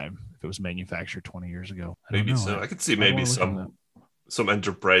over time if it was manufactured 20 years ago. Maybe so. I could see maybe some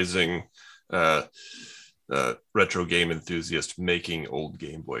enterprising retro game enthusiast making old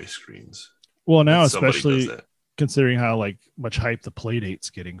Game Boy screens. Well, now especially considering how like much hype the Playdate's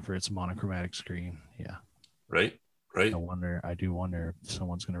getting for its monochromatic screen. Yeah. Right. I do wonder if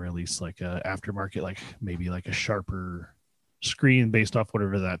someone's going to release like a aftermarket, like maybe like a sharper screen based off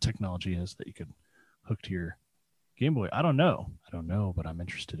whatever that technology is that you could hook to your Game Boy. I don't know, but I'm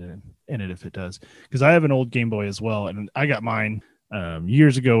interested in it if it does, because I have an old Game Boy as well, and I got mine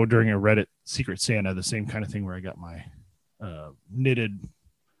years ago during a Reddit Secret Santa, the same kind of thing where I got my knitted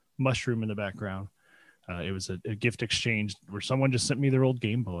mushroom in the background. It was a gift exchange where someone just sent me their old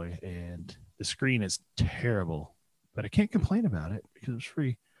Game Boy, and the screen is terrible, but I can't complain about it because it's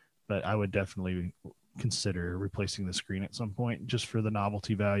free. But I would definitely consider replacing the screen at some point just for the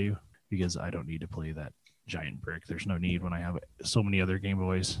novelty value, because I don't need to play that giant brick. There's no need when I have so many other Game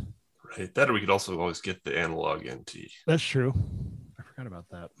Boys. Right. That, or we could also always get the analog NT. That's true. I forgot about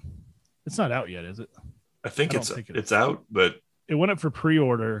that. It's not out yet, is it? I think it's out, but It went up for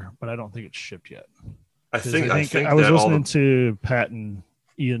pre-order, but I don't think it's shipped yet. I think I was listening to Pat and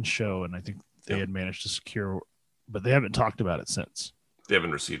Ian's show, and I think they had managed to secure, but they haven't talked about it since. They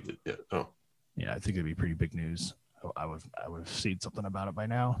haven't received it yet. Oh, yeah, I think it'd be pretty big news. I would have seen something about it by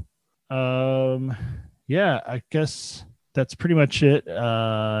now. Yeah, I guess that's pretty much it.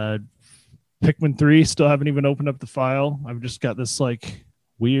 Pikmin 3 still haven't even opened up the file. I've just got this like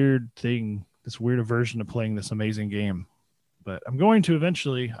weird thing, this weird aversion to playing this amazing game. But I'm going to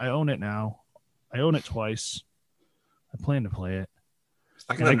eventually. I own it now. I own it twice. I plan to play it.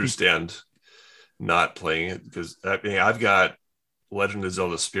 I can understand not playing it because I've got Legend of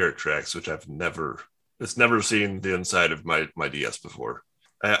Zelda Spirit Tracks, which it's never seen the inside of my DS before.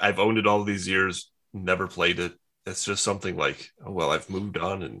 I've owned it all these years, never played it. It's just something like, oh, well, I've moved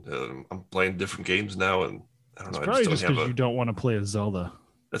on and I'm playing different games now. And I don't know. Probably just because you don't want to play a Zelda.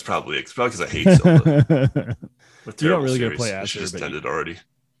 That's probably it. It's probably because I hate Zelda. You don't really get to play Asher, just ended already.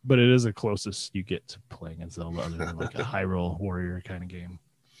 But it is the closest you get to playing a Zelda other than like a Hyrule Warrior kind of game.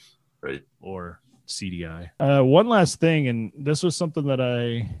 Right. Or CDI. One last thing, and this was something that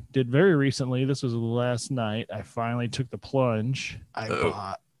I did very recently. This was last night. I finally took the plunge.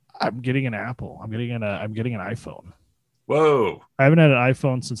 I'm getting an Apple. I'm getting an iPhone. Whoa. I haven't had an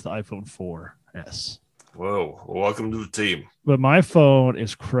iPhone since the iPhone 4S. Whoa. Well, welcome to the team. But my phone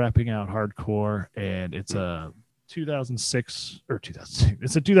is crapping out hardcore, and it's a 2006 or 2006.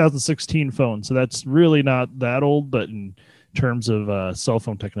 It's a 2016 phone, so that's really not that old, but in terms of cell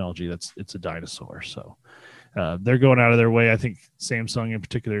phone technology, it's a dinosaur. So they're going out of their way. I think Samsung in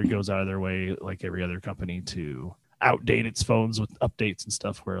particular goes out of their way, like every other company, to outdate its phones with updates and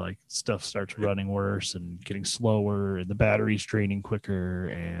stuff where like stuff starts running worse and getting slower and the battery's draining quicker,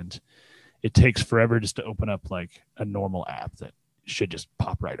 and it takes forever just to open up like a normal app that should just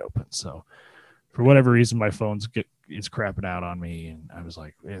pop right open. So for whatever reason, my phone's is crapping out on me, and I was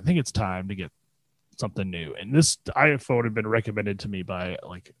like, I think it's time to get something new. And this iPhone had been recommended to me by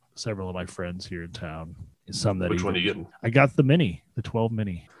like several of my friends here in town. Which one are you getting? I got the mini, the 12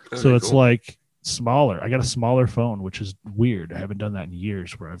 mini. Oh, so it's cool. Like smaller. I got a smaller phone, which is weird. I haven't done that in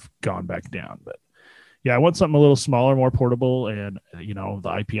years where I've gone back down. But yeah, I want something a little smaller, more portable, and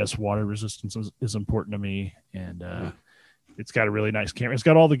the IPS water resistance is important to me. And it's got a really nice camera. It's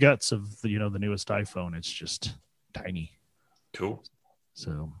got all the guts of the newest iPhone. It's just tiny. Cool.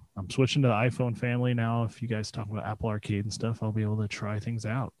 So I'm switching to the iPhone family now. If you guys talk about Apple Arcade and stuff, I'll be able to try things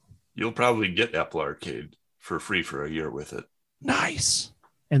out. You'll probably get Apple Arcade for free for a year with it. Nice.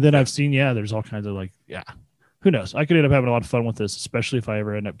 And then I've seen, there's all kinds of who knows? I could end up having a lot of fun with this, especially if I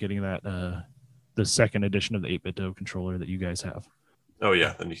ever end up getting that the second edition of the 8BitDo controller that you guys have. Oh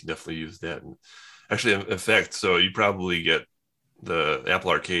yeah, then you can definitely use that. And actually, in fact, so you probably get the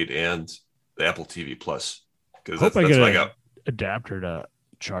Apple Arcade and the Apple TV Plus, because that's what I got. Adapter to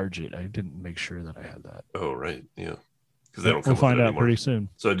charge it. I didn't make sure that I had that. Oh right, yeah. Because they don't come we'll find with it out anymore. pretty soon.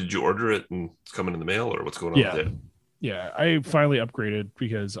 So did you order it and it's coming in the mail, or what's going on with it? Yeah, I finally upgraded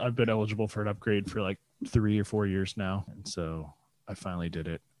because I've been eligible for an upgrade for like 3 or 4 years now, and so I finally did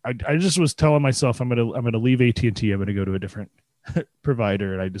it. I just was telling myself I'm gonna leave AT&T. I'm gonna go to a different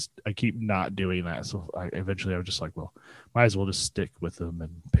provider, and I keep not doing that. So eventually I was just like, well, might as well just stick with them and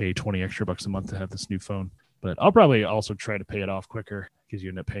pay $20 extra a month to have this new phone. But I'll probably also try to pay it off quicker because you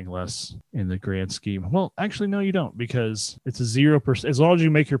end up paying less in the grand scheme. Well, actually, no, you don't, because it's a 0%. As long as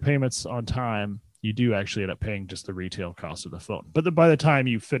you make your payments on time, you do actually end up paying just the retail cost of the phone. But by the time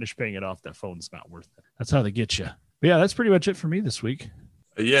you finish paying it off, that phone's not worth it. That's how they get you. But yeah, that's pretty much it for me this week.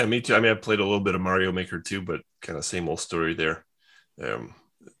 Yeah, me too. I mean, I played a little bit of Mario Maker too, but kind of same old story there.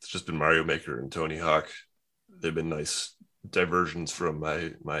 It's just been Mario Maker and Tony Hawk. They've been nice diversions from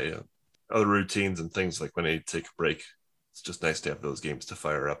my other routines and things, like when I take a break. It's just nice to have those games to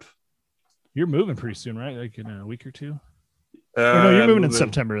fire up. You're moving pretty soon, right? Like in a week or two? No, you're moving in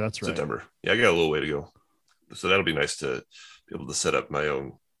September. That's right. September. Yeah, I got a little way to go. So that'll be nice to be able to set up my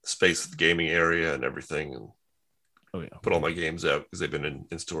own space, the gaming area and everything, and put all my games out because they've been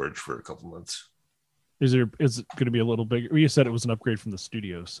in storage for a couple months. Is it going to be a little bigger? You said it was an upgrade from the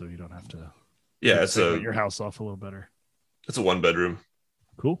studio, so you don't have to. Yeah, it's your house off a little better. It's a 1-bedroom.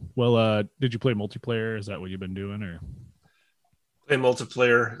 Cool. Well, did you play multiplayer? Is that what you've been doing, or play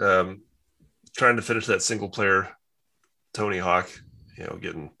multiplayer? Trying to finish that single player Tony Hawk.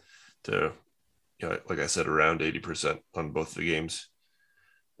 Getting to like I said, around 80% on both the games,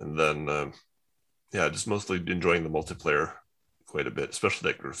 and then just mostly enjoying the multiplayer quite a bit,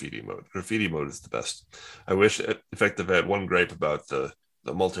 especially that graffiti mode. Graffiti mode is the best. I wish, in fact, I've had one gripe about the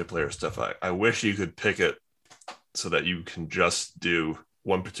multiplayer stuff. I wish you could pick it so that you can just do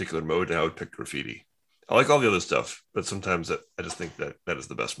one particular mode, and I would pick graffiti. I like all the other stuff, but sometimes I just think that is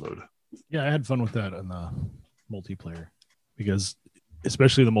the best mode. Yeah, I had fun with that on the multiplayer because,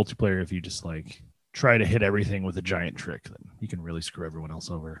 especially the multiplayer, if you just like try to hit everything with a giant trick, then you can really screw everyone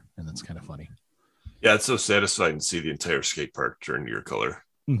else over, and that's kind of funny. Yeah, it's so satisfying to see the entire skate park turn your color.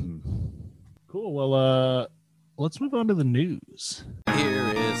 Mm-hmm. Cool. Well, let's move on to the news. Here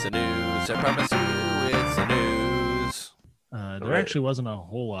is the news. I promise you, it's the news. There actually wasn't a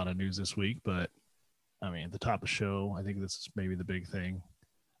whole lot of news this week, but I mean, at the top of the show, I think this is maybe the big thing.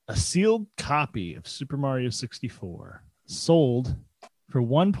 A sealed copy of Super Mario 64 sold for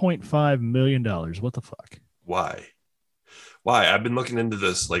 $1.5 million. What the fuck? Why? I've been looking into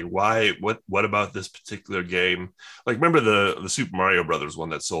this. Like, why? What about this particular game? Like, remember the Super Mario Brothers one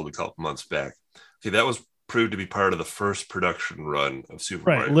that sold a couple months back? Okay, that was proved to be part of the first production run of Super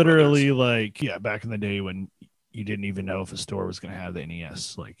Mario literally Brothers. Like, yeah, back in the day when you didn't even know if a store was going to have the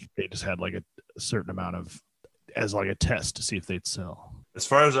NES. Like, they just had like a certain amount of as like a test to see if they'd sell. As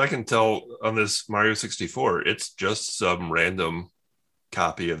far as I can tell on this Mario 64, it's just some random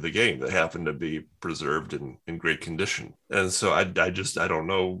copy of the game that happened to be preserved in great condition. And so I don't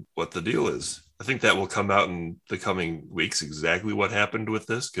know what the deal is. I think that will come out in the coming weeks, exactly what happened with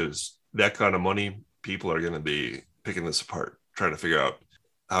this, because that kind of money, people are going to be picking this apart, trying to figure out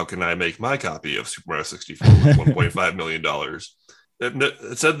how can I make my copy of Super Mario 64 with $1.5 million.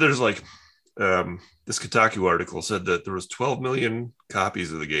 It said there's like, this Kotaku article said that there was 12 million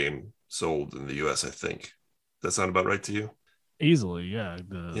copies of the game sold in the US, I think. Does that sound about right to you? Easily, yeah.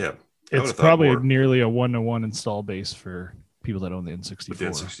 Yeah. It's probably nearly a 1-to-1 install base for people that own the N64. With the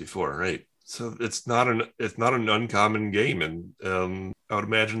N64, right. So it's not an uncommon game. And I would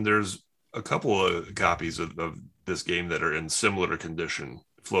imagine there's a couple of copies of this game that are in similar condition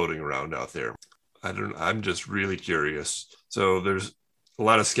floating around out there. I'm just really curious. So there's a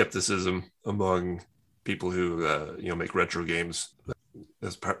lot of skepticism among people who make retro games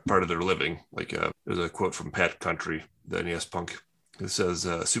as part of their living. Like there's a quote from Pat Country, the NES punk. It says,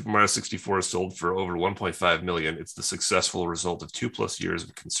 Super Mario 64 sold for over 1.5 million. It's the successful result of 2+ years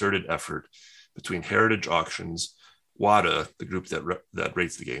of concerted effort between Heritage Auctions, WADA, the group that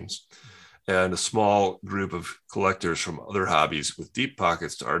rates the games, and a small group of collectors from other hobbies with deep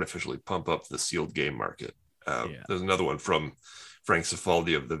pockets to artificially pump up the sealed game market. There's another one from Frank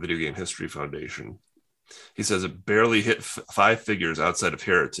Cifaldi of the Video Game History Foundation. He says it barely hit 5 figures outside of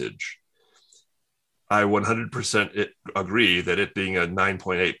Heritage. I 100% agree that it being a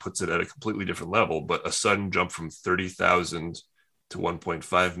 9.8 puts it at a completely different level, but a sudden jump from 30,000 to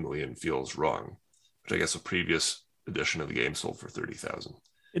 1.5 million feels wrong, which I guess a previous edition of the game sold for 30,000.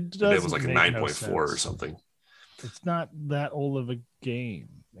 It was like a 9.4 or something. It's not that old of a game.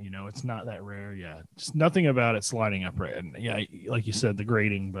 It's not that rare. Yeah. Just nothing about it's lining up right. And yeah, like you said, the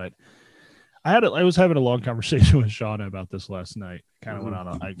grading, but I was having a long conversation with Shauna about this last night. I kind of went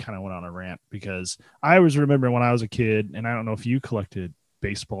on a rant because I was remembering when I was a kid, and I don't know if you collected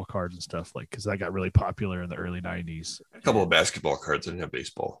baseball cards and stuff, like, because that got really popular in the early 90s. A couple of basketball cards. I didn't have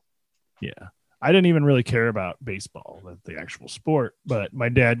baseball. Yeah. I didn't even really care about baseball, the actual sport, but my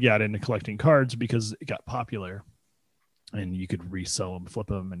dad got into collecting cards because it got popular and you could resell them, flip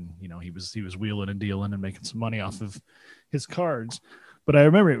them. And, he was wheeling and dealing and making some money off of his cards. But I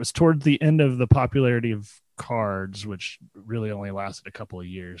remember it was toward the end of the popularity of cards, which really only lasted a couple of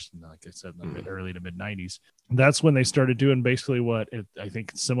years. And like I said, in the early to mid 90s, that's when they started doing basically I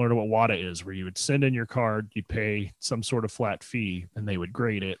think similar to what WADA is, where you would send in your card, you pay some sort of flat fee, and they would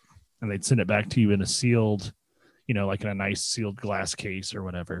grade it, and they'd send it back to you in a sealed, like in a nice sealed glass case or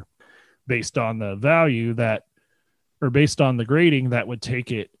whatever, based on the value or based on the grading that would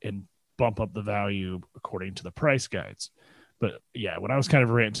take it and bump up the value according to the price guides. But yeah, when I was kind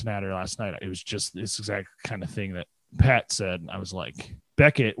of ranting at her last night, it was just this exact kind of thing that Pat said. I was like,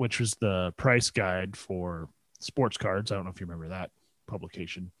 Beckett, which was the price guide for sports cards. I don't know if you remember that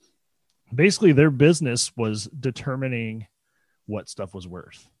publication. Basically, their business was determining what stuff was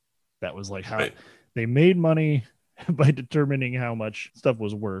worth. That was like how they made money by determining how much stuff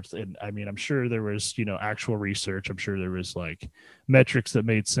was worth. And I mean, I'm sure there was, actual research. I'm sure there was like metrics that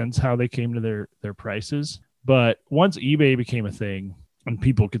made sense how they came to their prices. But once eBay became a thing and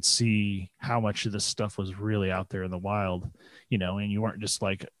people could see how much of this stuff was really out there in the wild, and you weren't just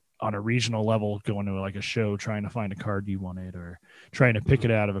like on a regional level going to like a show trying to find a card you wanted or trying to pick it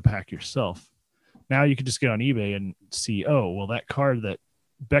out of a pack yourself. Now you can just get on eBay and see, oh, well, that card that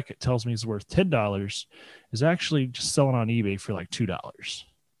Beckett tells me is worth $10 is actually just selling on eBay for like $2.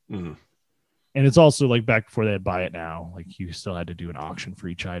 Mm-hmm. And it's also like back before they had Buy It Now, like you still had to do an auction for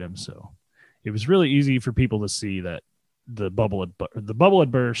each item. So it was really easy for people to see that the bubble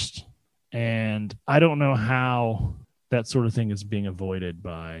had burst And I don't know how that sort of thing is being avoided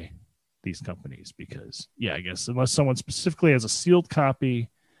by these companies because, yeah, I guess unless someone specifically has a sealed copy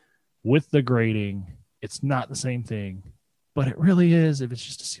with the grading, it's not the same thing. But it really is. If it's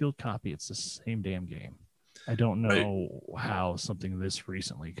just a sealed copy, it's the same damn game. I don't know how something this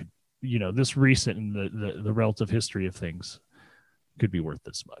recently could, this recent in the relative history of things could be worth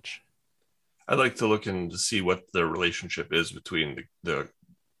this much. I'd like to look in to see what the relationship is between the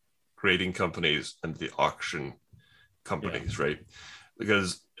grading companies and the auction companies, right?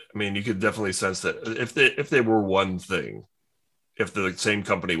 Because I mean, you could definitely sense that if they were one thing, if the same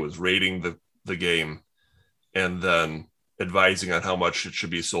company was rating the game and then advising on how much it should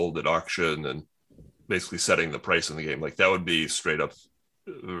be sold at auction and basically setting the price in the game, like that would be straight up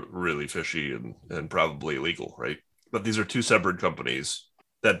really fishy and probably illegal, right? But these are two separate companies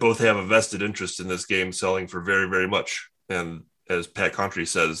that both have a vested interest in this game selling for very, very much. And as Pat Contri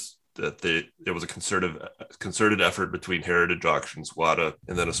says, that it was a concerted effort between Heritage Auctions, WATA,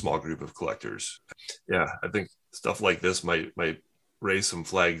 and then a small group of collectors. Yeah, I think stuff like this might raise some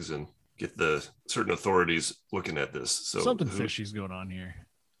flags and get the certain authorities looking at this. So something fishy's going on here.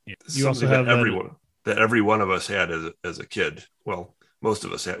 Yeah. You also have that every one of us had as a kid. Well, most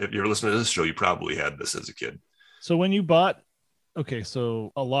of us had. If you're listening to this show, you probably had this as a kid. So when you bought,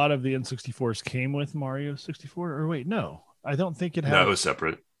 so a lot of the N64s came with Mario 64, or wait, no, I don't think it had. No, it was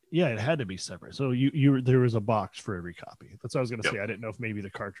separate. Yeah, it had to be separate. So there was a box for every copy. That's what I was going to say. I didn't know if maybe the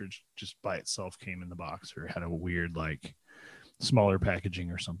cartridge just by itself came in the box or had a weird, like, smaller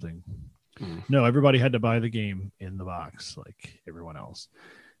packaging or something. No, everybody had to buy the game in the box like everyone else.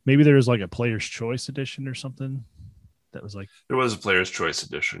 Maybe there was like a Player's Choice edition or something that was like. There was a Player's Choice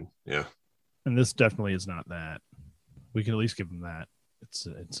edition, yeah. And this definitely is not that. We can at least give them that. It's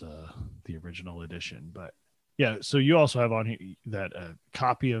the original edition, but. Yeah, so you also have on here that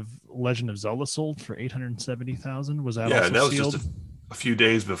copy of Legend of Zelda sold for $870,000. Was that also and that was sealed? just a few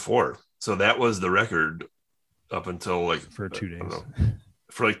days before. So that was the record up until like for 2 days.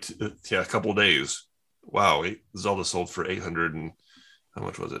 For like a couple of days. Wow, Zelda sold for how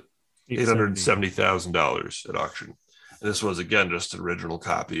much was it? $870,000 at auction. And this was again just an original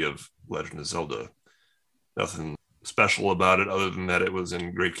copy of Legend of Zelda. Nothing special about it other than that it was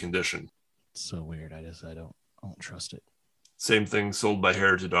in great condition. It's so weird. I don't trust it. Same thing sold by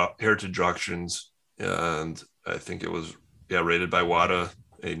Heritage Auctions, and I think it was rated by WATA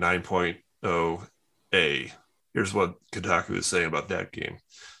a 9.0A. Here's what Kotaku is saying about that game.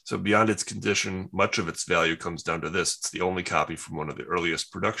 So beyond its condition, much of its value comes down to this. It's the only copy from one of the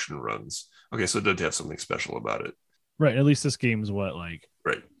earliest production runs. Okay, so it did have something special about it. Right. At least this game's 10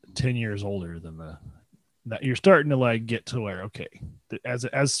 years older than that. You're starting to like get to where, okay,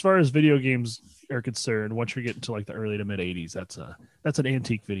 as far as video games are concerned, once you're getting to like the early to mid 80s, that's an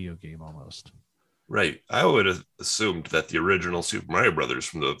antique video game almost. Right. I would have assumed that the original Super Mario Brothers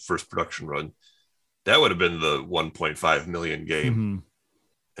from the first production run, that would have been the 1.5 million game. Mm-hmm.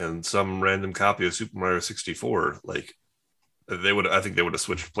 And some random copy of Super Mario 64, like I think they would have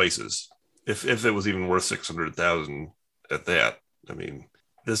switched places if it was even worth 600,000 at that. I mean,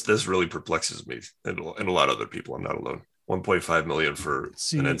 this really perplexes me and a lot of other people. I'm not alone. 1.5 million for an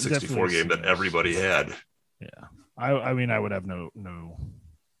N64 game that everybody had. Yeah. I mean, I would have no,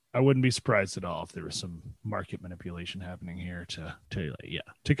 I wouldn't be surprised at all if there was some market manipulation happening here to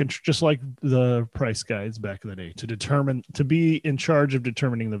just like the price guides back in the day to be in charge of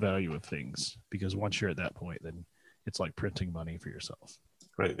determining the value of things, because once you're at that point, then it's like printing money for yourself.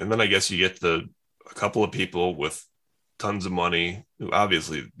 Right. And then I guess you get a couple of people with tons of money who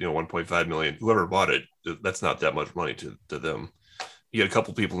obviously, 1.5 million, whoever bought it, that's not that much money to them. You get a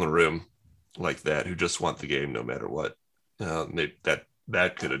couple people in the room like that who just want the game no matter what.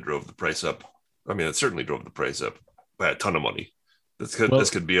 That could have drove the price up. I mean, it certainly drove the price up by a ton of money. This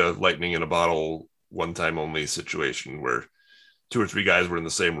could be a lightning in a bottle, one time only situation where 2 or 3 guys were in the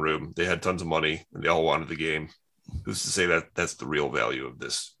same room. They had tons of money and they all wanted the game. Who's to say that that's the real value of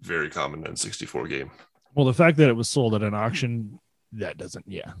this very common N64 game? Well, the fact that it was sold at an auction, that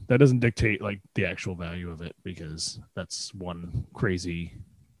doesn't dictate like the actual value of it, because that's one crazy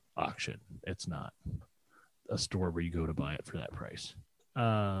auction. It's not a store where you go to buy it for that price.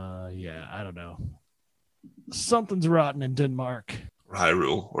 I don't know. Something's rotten in Denmark.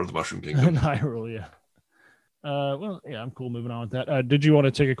 Hyrule or the Mushroom Kingdom. Hyrule, yeah. I'm cool moving on with that. Did you want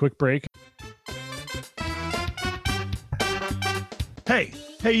to take a quick break? Hey,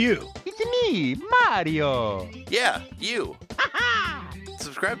 you. It's me, Mario. Yeah, you.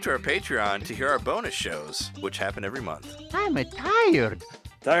 Subscribe to our Patreon to hear our bonus shows, which happen every month. I'm tired.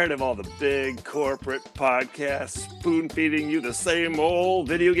 Tired of all the big corporate podcasts spoon-feeding you the same old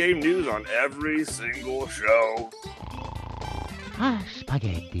video game news on every single show? Ah,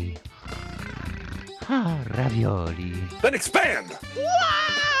 spaghetti. Ah, ravioli. Then expand!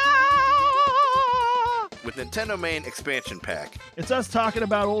 With Nintendo Main Expansion Pack. It's us talking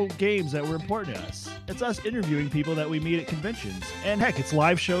about old games that were important to us. It's us interviewing people that we meet at conventions. And heck, it's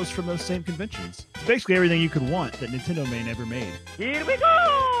live shows from those same conventions. It's basically everything you could want that Nintendo Main ever made. Here we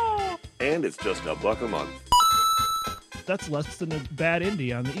go! And it's just $1 a month. That's less than a bad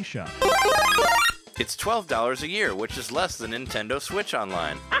indie on the eShop. It's $12 a year, which is less than Nintendo Switch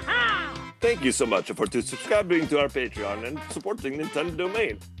Online. Thank you so much for subscribing to our Patreon and supporting Nintendo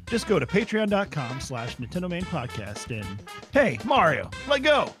Domain. Just go to patreon.com/Nintendo Main Podcast and hey, Mario, let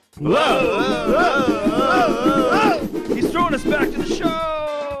go. Whoa. He's throwing us back to the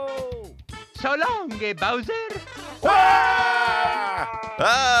show. So long, Bowser.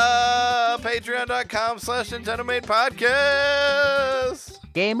 Patreon.com/Nintendo Main Podcast.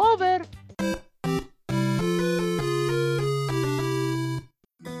 Game over.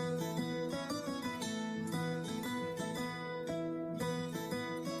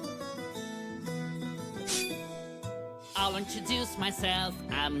 I'll introduce myself,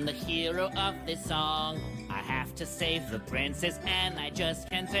 I'm the hero of this song. I have to save the princess and I just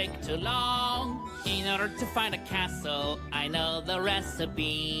can't take too long. In order to find a castle, I know the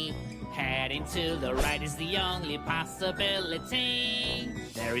recipe. Heading to the right is the only possibility.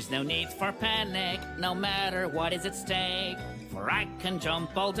 There is no need for panic, no matter what is at stake. For I can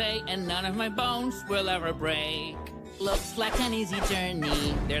jump all day and none of my bones will ever break. Looks like an easy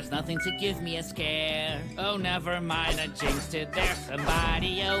journey, there's nothing to give me a scare. Oh, never mind, I jinxed it, there's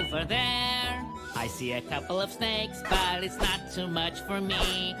somebody over there. I see a couple of snakes, but it's not too much for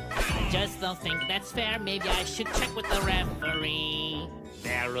me. I just don't think that's fair, maybe I should check with the referee.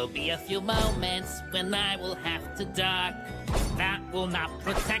 There will be a few moments when I will have to duck. That will not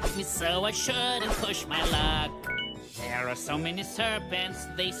protect me, so I shouldn't push my luck. There are so many serpents,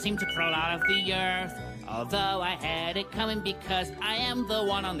 they seem to crawl out of the earth. Although I had it coming because I am the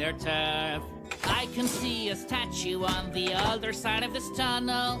one on their turf. I can see a statue on the other side of this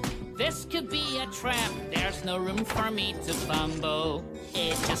tunnel. This could be a trap, there's no room for me to fumble.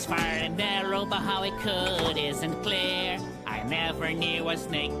 It just fired an arrow, but how it could isn't clear. I never knew a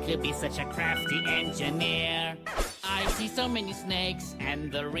snake could be such a crafty engineer. I see so many snakes,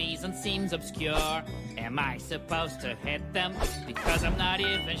 and the reason seems obscure. Am I supposed to hit them? Because I'm not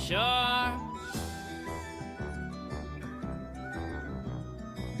even sure.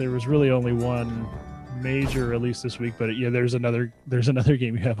 There was really only one major release this week, but yeah, there's another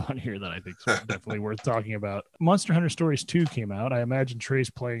game you have on here that I think is definitely worth talking about. Monster Hunter Stories 2 came out. I imagine Trey's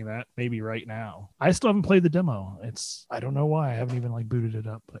playing that maybe right now. I still haven't played the demo. I don't know why. I haven't even booted it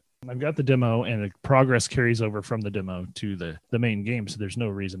up, but I've got the demo and the progress carries over from the demo to the main game, so there's no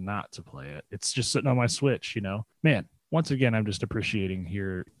reason not to play it. It's just sitting on my Switch, Man, once again, I'm just appreciating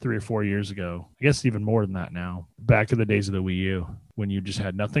here 3 or 4 years ago, I guess even more than that now, back in the days of the Wii U, when you just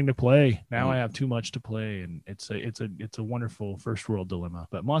had nothing to play. Now I have too much to play, and it's a wonderful first world dilemma.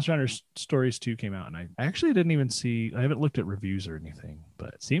 But Monster Hunter Stories 2 came out, and I actually didn't even see, I haven't looked at reviews or anything,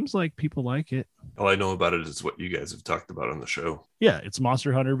 but it seems like people like it. All I know about it is what you guys have talked about on the show. Yeah, it's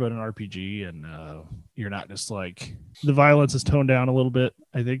Monster Hunter, but an RPG, and you're not just the violence is toned down a little bit.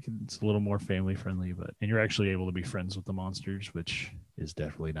 I think it's a little more family friendly, and you're actually able to be friends with the monsters, which is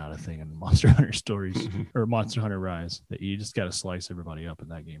definitely not a thing in Monster Hunter Stories or Monster Hunter Rise, that you just got to slice everybody up in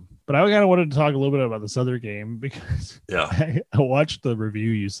that game. But I kind of wanted to talk a little bit about this other game because I watched the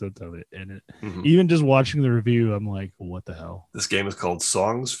review you sent of it, and even just watching the review, I'm like, what the hell? This game is called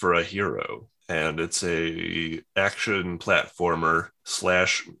Songs for a Hero, and it's a action platformer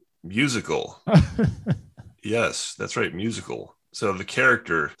 / musical. Yes, that's right, musical. So the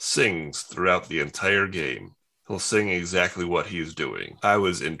character sings throughout the entire game. He'll sing exactly what he's doing. I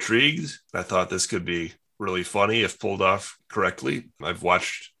was intrigued. I thought this could be really funny if pulled off correctly. I've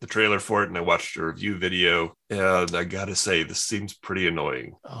watched the trailer for it and I watched a review video, and I gotta say, this seems pretty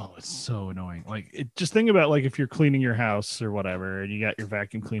annoying. Oh, it's so annoying. Just think about if you're cleaning your house or whatever, and you got your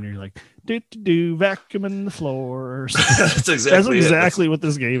vacuum cleaner, you're like, do vacuuming the floor. That's exactly what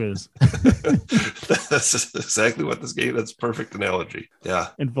this game is. That's exactly what this game. That's a perfect analogy. Yeah.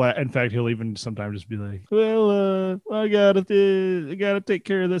 In fact, he'll even sometimes just be like, well, I gotta take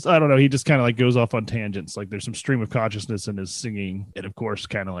care of this. I don't know. He just kind of goes off on tangents. There's some stream of consciousness in his singing, and of course,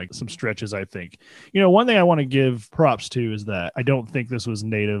 kind of some stretches. I think, one thing I want to give props to is that I don't think this was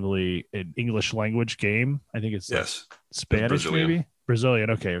natively an English language game. I think it's Spanish, maybe Brazilian.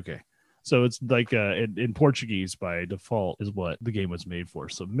 Okay. So it's like in Portuguese by default is what the game was made for.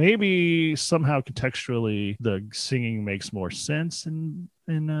 So maybe somehow contextually the singing makes more sense in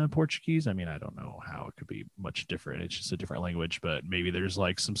Portuguese. I mean, I don't know how it could be much different. It's just a different language, but maybe there's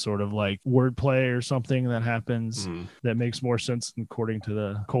like some sort of like wordplay or something that happens that makes more sense according to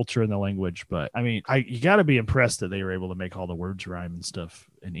the culture and the language. But I mean, you got to be impressed that they were able to make all the words rhyme and stuff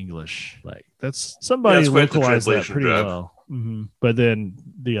in English. Like that's somebody localized that pretty well. Mm-hmm. But then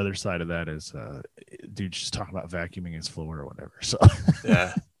the other side of that is dude just talking about vacuuming his floor or whatever. So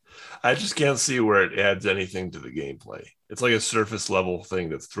yeah, I just can't see where it adds anything to the gameplay. It's like a surface level thing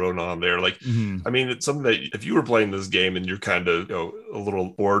that's thrown on there. Like, I mean, it's something that if you were playing this game and you're kind of, a little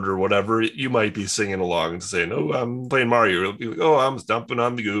bored or whatever, you might be singing along and saying, "Oh, I'm playing Mario." You'll be like, "Oh, I'm stomping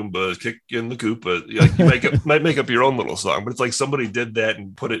on the Goombas, kicking the Koopa." Like, you might make up your own little song, but it's like somebody did that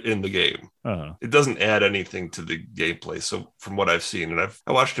and put it in the game. It doesn't add anything to the gameplay. So from what I've seen, and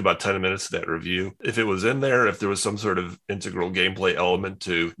I watched about 10 minutes of that review, if it was in there, if there was some sort of integral gameplay element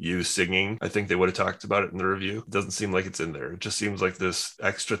to you singing, I think they would have talked about it in the review. It doesn't seem like it's in there. It just seems like this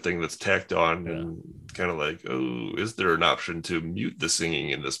extra thing that's tacked on and kind of like, oh, is there an option to mute the singing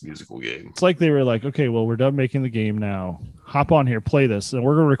in this musical game? It's like they were like, okay, well, we're done making the game now. Hop on here, play this, and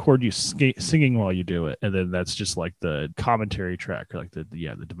we're going to record you singing while you do it. And then that's just like the commentary track, or like the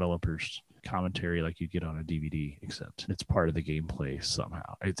developers commentary like you get on a DVD, except it's part of the gameplay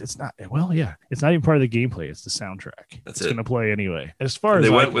somehow. It's not even part of the gameplay. It's the soundtrack. It's going to play anyway, as far as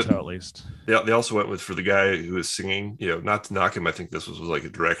I can tell, at least. They also went with, for the guy who was singing, not to knock him, I think this was like a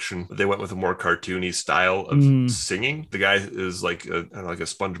direction, but they went with a more cartoony style of singing. The guy is like a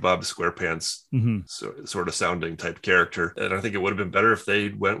SpongeBob SquarePants sort of sounding type character, and I think it would have been better if they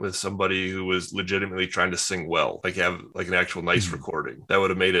went with somebody who was legitimately trying to sing well, like have like an actual nice recording. That would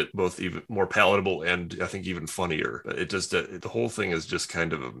have made it both even more palatable and I think even funnier. But it just the whole thing is just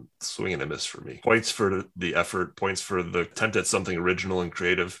kind of a swing and a miss for me. Points for the effort, points for the attempt at something original and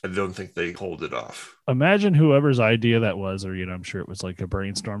creative. I don't think they pulled it off. Imagine whoever's idea that was, or I'm sure it was like a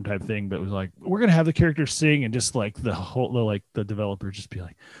brainstorm type thing, but it was like, we're gonna have the characters sing, and just like the developer just be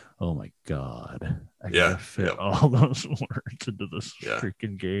like, oh my god, I gotta fit all those words into this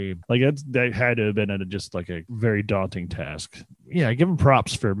freaking game. Like that had to have been just like a very daunting task. Yeah, I give them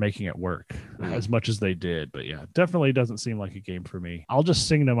props for making it work as much as they did, but yeah, definitely doesn't seem like a game for me. I'll just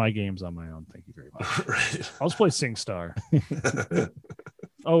sing to my games on my own. Thank you very much. Right. I'll just play SingStar.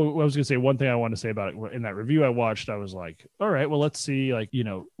 Oh, I was going to say one thing I want to say about it. In that review I watched, I was like, all right, well, let's see, like,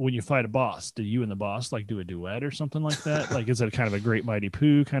 when you fight a boss, do you and the boss like do a duet or something like that? Like, is it kind of a Great Mighty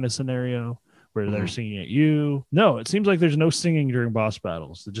Pooh kind of scenario where they're singing at you? No, it seems like there's no singing during boss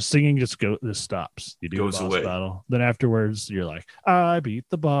battles. Just singing just stops. You do a boss battle. Then afterwards, you're like, I beat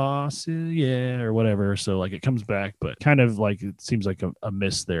the boss, yeah, or whatever. So like it comes back, but kind of like it seems like a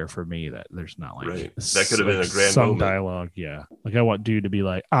miss there for me that there's not like that could have been a grand some moment. Dialogue. Yeah, like I want dude to be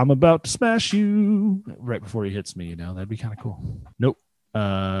like, I'm about to smash you right before he hits me. That'd be kind of cool. Nope.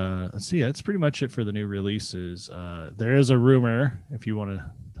 Let's see. That's pretty much it for the new releases. There is a rumor, if you want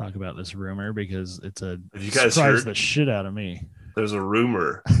to talk about this rumor, because it's a surprise the shit out of me. There's a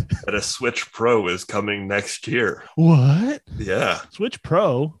rumor that a Switch Pro is coming next year. What? Yeah. Switch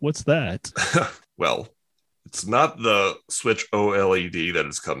Pro? What's that? Well, it's not the Switch OLED that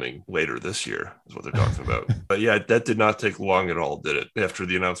is coming later this year, is what they're talking about. But yeah, that did not take long at all, did it? After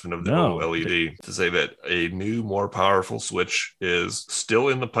the announcement of the OLED, to say that a new, more powerful Switch is still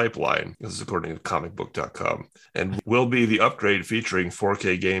in the pipeline, this is according to comicbook.com, and will be the upgrade featuring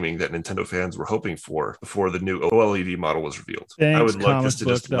 4K gaming that Nintendo fans were hoping for before the new OLED model was revealed. Thanks, I would like this to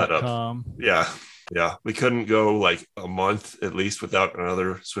just let up. Yeah, we couldn't go like a month at least without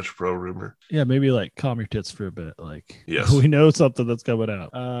another Switch Pro rumor. Yeah, maybe like calm your tits for a bit. Like, yes, we know something that's coming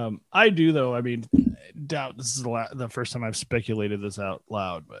out. I do though. I mean, doubt this is the first time I've speculated this out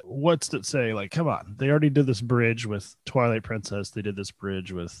loud. But what's it say? Like, come on, they already did this bridge with Twilight Princess. They did this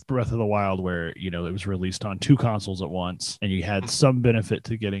bridge with Breath of the Wild, where it was released on two consoles at once, and you had some benefit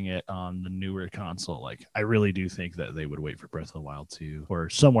to getting it on the newer console. Like, I really do think that they would wait for Breath of the Wild 2 or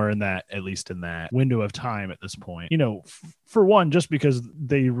somewhere in that, at least in that window of time at this point. For one, just because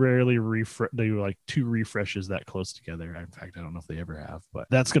they rarely they like two refreshes that close together. In fact, I don't know if they ever have, but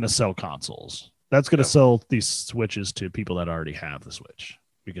that's going to sell consoles. That's going to sell these Switches to people that already have the Switch,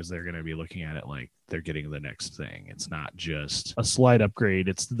 because they're going to be looking at it like they're getting the next thing. It's not just a slight upgrade.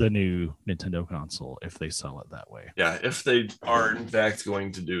 It's the new Nintendo console if they sell it that way. Yeah, if they are in fact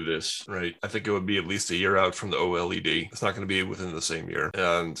going to do this, right, I think it would be at least a year out from the OLED. It's not going to be within the same year.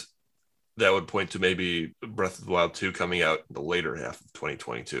 And that would point to maybe Breath of the Wild 2 coming out in the later half of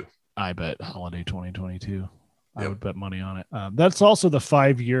 2022. I bet holiday 2022. I would bet money on it. That's also the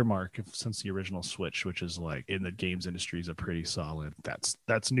 5-year mark since the original Switch, which is like in the games industry is a pretty solid.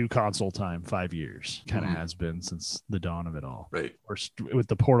 That's new console time. 5 years kind of has been since the dawn of it all. Right. Or with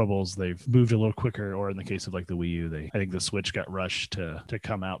the portables, they've moved a little quicker. Or in the case of like the Wii U, I think the Switch got rushed to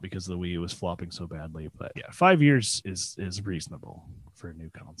come out because the Wii U was flopping so badly. But yeah, 5 years is reasonable for a new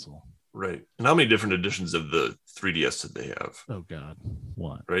console. Right. And how many different editions of the 3DS did they have? Oh God,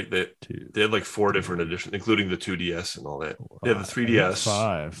 one. Right. They had like 4 different editions, including the 2DS and all that. They have the 3DS.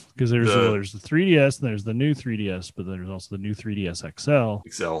 5. Because there's the 3DS and there's the new 3DS, but there's also the new 3DS XL.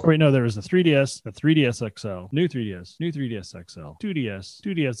 XL. Oh, wait, no, there was the 3DS, the 3DS XL, new 3DS, new 3DS XL, 2DS,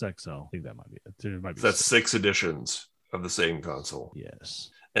 2DS XL. I think that might be it. There might be That's 6 editions of the same console. Yes.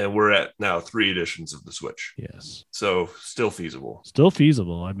 And we're at now 3 editions of the Switch. Yes. So still feasible. Still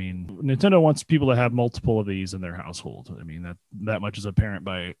feasible. I mean, Nintendo wants people to have multiple of these in their household. I mean, that much is apparent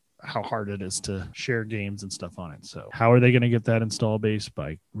by how hard it is to share games and stuff on it. So how are they going to get that install base?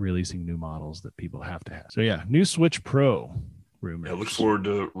 By releasing new models that people have to have. So yeah, new Switch Pro. Rumors. Yeah, look forward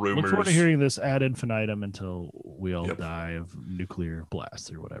to rumors. Look forward to hearing this ad infinitum until we all die of nuclear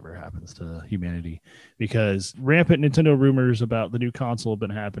blasts or whatever happens to humanity. Because rampant Nintendo rumors about the new console have been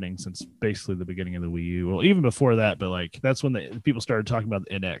happening since basically the beginning of the Wii U. Well, even before that, but like that's when the people started talking about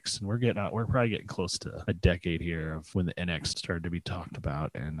the NX, and we're probably getting close to a decade here of when the NX started to be talked about.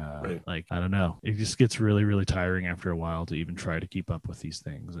 And like I don't know, it just gets really, really tiring after a while to even try to keep up with these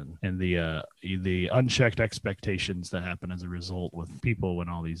things and the unchecked expectations that happen as a result with people when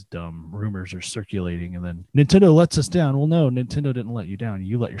all these dumb rumors are circulating, and then Nintendo lets us down. Well, no, Nintendo didn't let you down.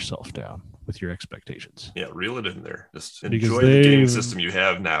 You let yourself down with your expectations. Yeah, reel it in there. Just enjoy the game system you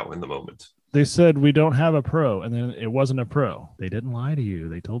have now in the moment. They said we don't have a Pro, and then it wasn't a Pro. They didn't lie to you.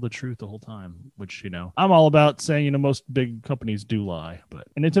 They told the truth the whole time, which, I'm all about saying, most big companies do lie,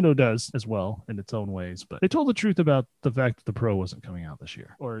 and Nintendo does as well in its own ways. But they told the truth about the fact that the Pro wasn't coming out this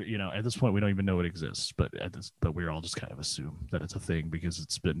year. Or, at this point, we don't even know it exists, but we're all just kind of assume that it's a thing because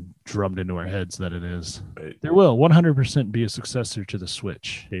it's been drummed into our heads that it is. Right. There will 100% be a successor to the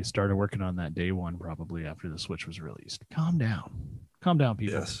Switch. They started working on that day one, probably after the Switch was released. Calm down,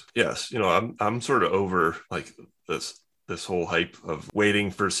 people. Yes. I'm sort of over like this whole hype of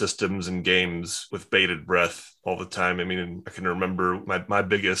waiting for systems and games with bated breath all the time. I mean, I can remember my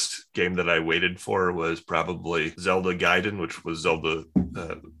biggest game that I waited for was probably Zelda Gaiden, which was Zelda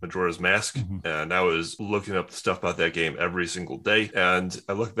Majora's Mask. Mm-hmm. And I was looking up stuff about that game every single day. And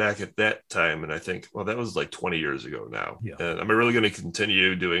I look back at that time and I think, well, that was like 20 years ago now. Yeah. And am I really going to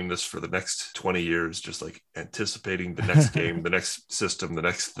continue doing this for the next 20 years, just like anticipating the next game, the next system, the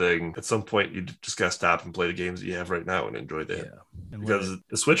next thing? At some point, you just got to stop and play the games that you have right now and enjoy that. Yeah. Because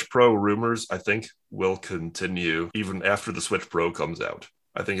the Switch Pro rumors, I think, will continue even after the Switch Pro comes out.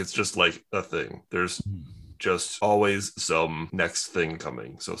 I think it's just like a thing. There's just always some next thing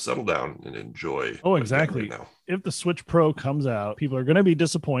coming. So settle down and enjoy. Oh, exactly. Right now. If the Switch Pro comes out, people are going to be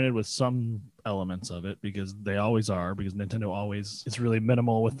disappointed with some elements of it because they always are, because Nintendo always is really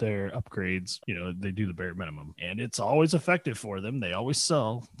minimal with their upgrades. They do the bare minimum and it's always effective for them. They always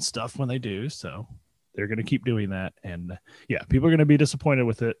sell stuff when they do. So they're going to keep doing that. And people are going to be disappointed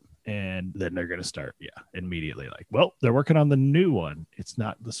with it. And then they're going to start, immediately like, well, they're working on the new one. It's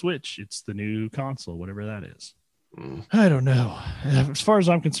not the Switch. It's the new console, whatever that is. I don't know. As far as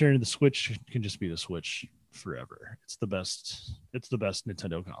I'm concerned, the Switch can just be the Switch forever. It's the best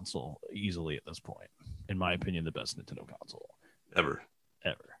Nintendo console easily at this point. In my opinion, the best Nintendo console. Ever.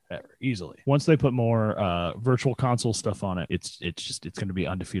 Easily. Once they put more virtual console stuff on it, it's going to be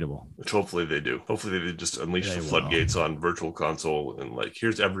undefeatable. Which hopefully they do. Hopefully they just unleash the floodgates on virtual console and like,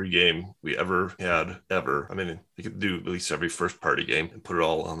 here's every game we ever had ever. I mean, they could do at least every first party game and put it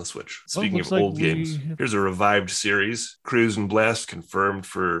all on the Switch. Speaking of old games, here's a revived series. Cruis'n Blast confirmed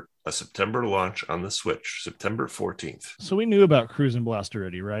for a September launch on the Switch, September 14th. So we knew about Cruis'n Blast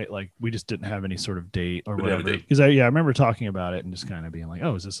already, right? Like we just didn't have any sort of date or whatever. Because I remember talking about it and just kind of being like,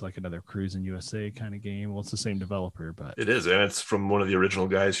 oh, is this like another Cruis'n USA kind of game? Well, it's the same developer, but it is, and it's from one of the original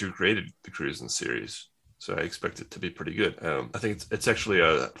guys who created the Cruis'n series. So I expect it to be pretty good. I think it's actually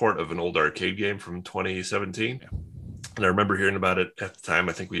a port of an old arcade game from 2017. Yeah. And I remember hearing about it at the time.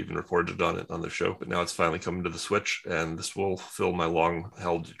 I think we even reported on it on the show, but now it's finally coming to the Switch, and this will fill my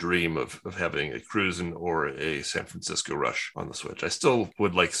long-held dream of having a Cruis'n or a San Francisco Rush on the Switch. I still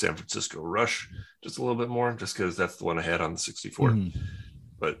would like San Francisco Rush just a little bit more, just because that's the one I had on the 64.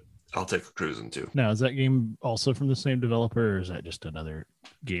 But I'll take Cruis'n too. Now, is that game also from the same developer, or is that just another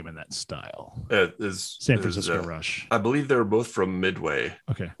game in that style? It is San Francisco Rush. I believe they were both from Midway.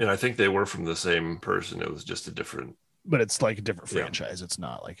 Okay. And I think they were from the same person. It was just a different but it's like a different franchise. It's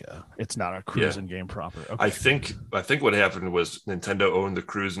not a cruising game proper. Okay. I think what happened was Nintendo owned the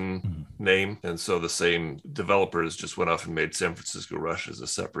cruising name, and so the same developers just went off and made San Francisco Rush as a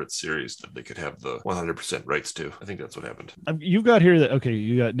separate series that they could have the 100% rights to. I think that's what happened. You've got here that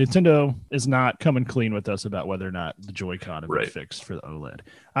you got Nintendo is not coming clean with us about whether or not the Joy-Con have been fixed for the OLED.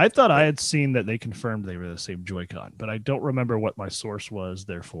 I thought I had seen that they confirmed they were the same Joy-Con, but I don't remember what my source was.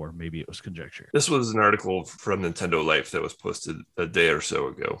 Therefore, maybe it was conjecture. This was an article from Nintendo Life that was posted a day or so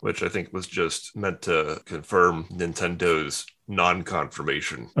ago, which I think was just meant to confirm Nintendo's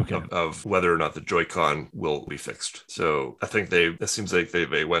non-confirmation of whether or not the Joy-Con will be fixed. So I think it seems like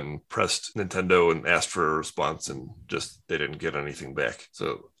they went and pressed Nintendo and asked for a response, and just they didn't get anything back.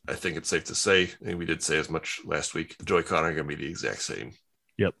 So I think it's safe to say, and we did say as much last week, the Joy-Con are going to be the exact same.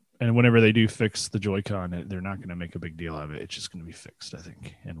 Yep. And whenever they do fix the Joy-Con, they're not going to make a big deal of it. It's just going to be fixed, I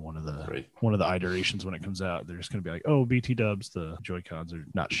think. And one of the iterations when it comes out, they're just going to be like, "Oh, BT dubs, the Joy-Cons are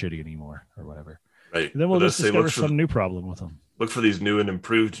not shitty anymore," or whatever. Right. And then we'll just discover some new problem with them. Look for these new and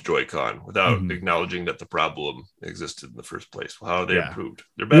improved Joy-Con without acknowledging that the problem existed in the first place. Well, how are they improved?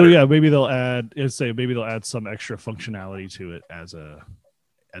 They're better. Well, yeah, maybe they'll add some extra functionality to it as a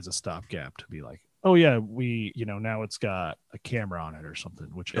stopgap to be like, oh yeah, now it's got a camera on it or something,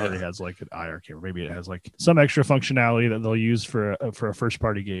 which already has like an IR camera. Maybe it has like some extra functionality that they'll use for a first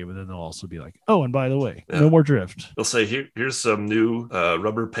party game, and then they'll also be like, oh, and by the way, no more drift. They'll say here's some new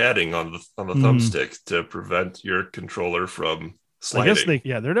rubber padding on the thumbstick to prevent your controller from sliding. I guess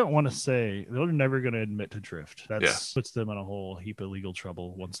they don't want to say, they're never going to admit to drift. That puts them in a whole heap of legal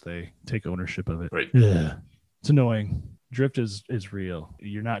trouble once they take ownership of it. Right. Yeah, it's annoying. Drift is real.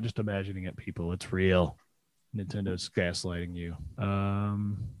 You're not just imagining it, people. It's real. Nintendo's gaslighting you.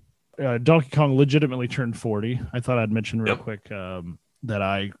 Donkey Kong legitimately turned 40. I thought I'd mention real quick that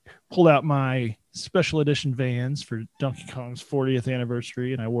I pulled out my special edition Vans for Donkey Kong's 40th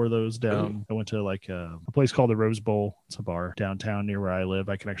anniversary, and I wore those down. I went to like a place called the Rose Bowl. It's a bar downtown near where I live.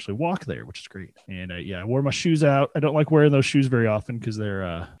 I can actually walk there, which is great. And I wore my shoes out. I don't like wearing those shoes very often because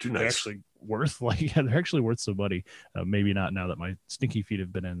they're actually worth they're actually worth some money. Maybe not now that my stinky feet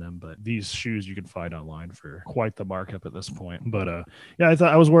have been in them, but these shoes you can find online for quite the markup at this point. But I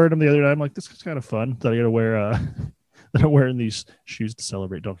thought I was wearing them the other night. I'm like, this is kind of fun that I gotta wear that I'm wearing these shoes to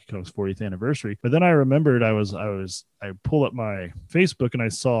celebrate Donkey Kong's 40th anniversary. But then I remembered I pulled up my Facebook and I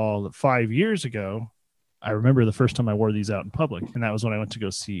saw that 5 years ago, I remember the first time I wore these out in public, and that was when I went to go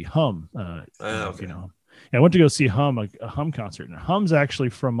see Hum. I went to go see Hum, a Hum concert, and Hum's actually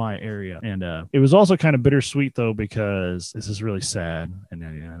from my area. And it was also kind of bittersweet, though, because this is really sad, and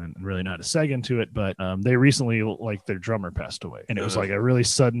I'm really not a seg into it, but they recently, like, their drummer passed away. And it was like a really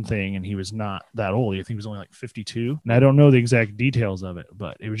sudden thing, and he was not that old. I think he was only like 52. And I don't know the exact details of it,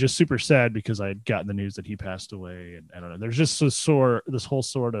 but it was just super sad because I had gotten the news that he passed away. And I don't know. There's just this whole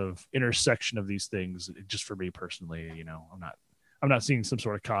sort of intersection of these things, just for me personally. I'm not seeing some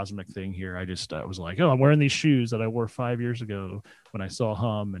sort of cosmic thing here. I just was like, oh, I'm wearing these shoes that I wore 5 years ago when I saw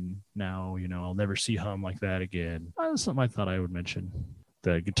Hum, and now, I'll never see Hum like that again. That's something I thought I would mention.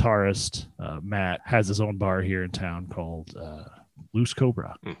 The guitarist, Matt, has his own bar here in town called Loose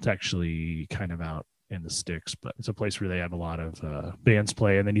Cobra. It's actually kind of out in the sticks, but it's a place where they have a lot of bands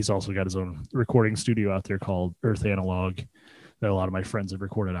play. And then he's also got his own recording studio out there called Earth Analog. That a lot of my friends have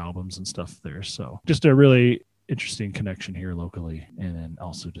recorded albums and stuff there. So just a really interesting connection here locally, and then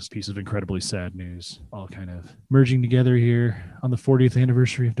also just a piece of incredibly sad news, all kind of merging together here on the 40th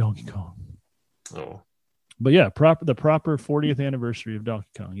anniversary of Donkey Kong. Oh, but yeah, the proper 40th anniversary of Donkey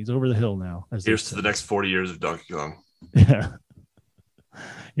Kong. He's over the hill now. Here's to the next 40 years of Donkey Kong. Yeah,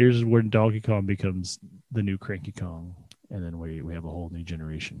 here's when Donkey Kong becomes the new Cranky Kong, and then we have a whole new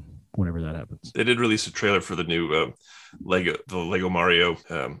generation whenever that happens. They did release a trailer for the new Lego Mario.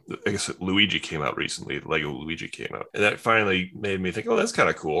 I guess Luigi came out recently. Lego Luigi came out, and that finally made me think, oh, that's kind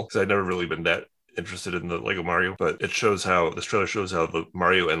of cool, because I'd never really been that interested in the Lego Mario, but this trailer shows how the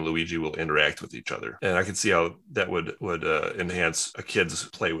Mario and Luigi will interact with each other, and I can see how that would enhance a kid's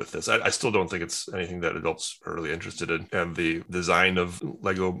play with this. I still don't think it's anything that adults are really interested in, and the design of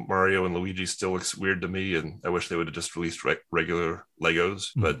Lego Mario and Luigi still looks weird to me, and I wish they would have just released regular Legos.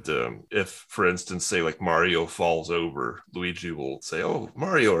 But if, for instance, say like Mario falls over, Luigi will say, "Oh,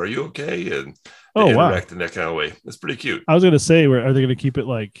 Mario, are you okay?" and interact in that kind of way. It's pretty cute. I was going to say, are they going to keep it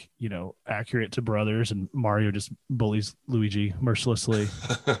like, accurate to brothers, and Mario just bullies Luigi mercilessly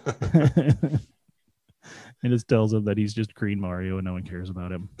and just tells him that he's just green Mario and no one cares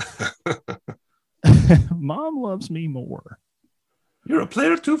about him. Mom loves me more. You're a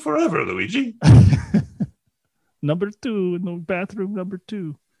player 2 forever, Luigi. Number 2 in the bathroom, number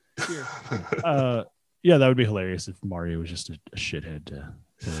 2. Here. Yeah, that would be hilarious if Mario was just a shithead to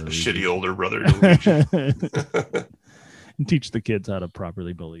a shitty older brother to Luigi. And teach the kids how to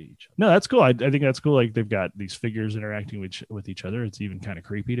properly bully each other. No, that's cool. I think that's cool. Like they've got these figures interacting with each other. It's even kind of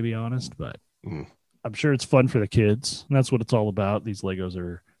creepy, to be honest, but I'm sure it's fun for the kids. And that's what it's all about. These Legos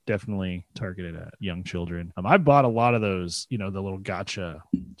are definitely targeted at young children. I bought a lot of those, the little gotcha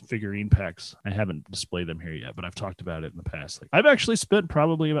figurine packs. I haven't displayed them here yet, but I've talked about it in the past. Like I've actually spent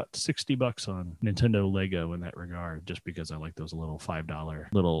probably about $60 on Nintendo Lego in that regard, just because I like those little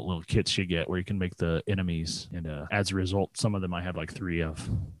 $5 little kits you get where you can make the enemies. And as a result, some of them I have like 3 of,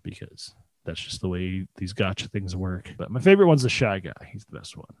 because that's just the way these gotcha things work. But my favorite one's the Shy Guy. He's the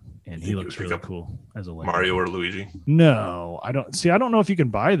best one. And he looks really cool as a Lego. Mario or Luigi? No, I don't know if you can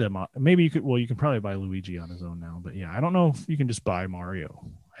buy them. Maybe you could. Well, you can probably buy Luigi on his own now. But yeah, I don't know if you can just buy Mario.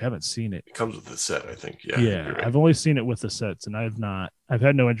 I haven't seen it. It comes with the set, I think. Yeah. Yeah. Right. I've only seen it with the sets, and I've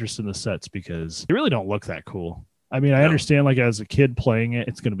had no interest in the sets because they really don't look that cool. I mean, I understand like as a kid playing it,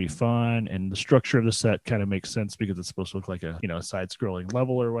 it's going to be fun, and the structure of the set kind of makes sense because it's supposed to look like a side-scrolling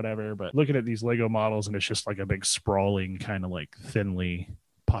level or whatever. But looking at these Lego models, and it's just like a big sprawling kind of like thinly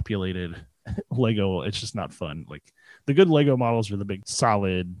populated Lego. It's just not fun. Like the good Lego models are the big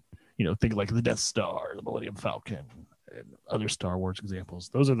solid, think like the Death Star, the Millennium Falcon, and other Star Wars examples.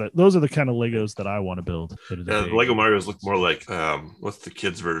 Those are the kind of Legos that I want to build. The Lego Marios look more like what's the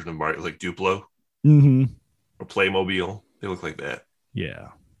kids' version of Mario, like Duplo. Mm-hmm. Or Playmobil. They look like that. Yeah.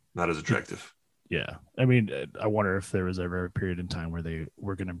 Not as attractive. Yeah. I mean, I wonder if there was ever a period in time where they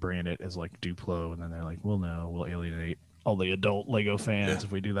were going to brand it as like Duplo, and then they're like, well, no, we'll alienate all the adult Lego fans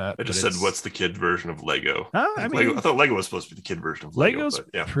if we do that. I just said, what's the kid version of Lego? I thought Lego was supposed to be the kid version of Lego. Lego's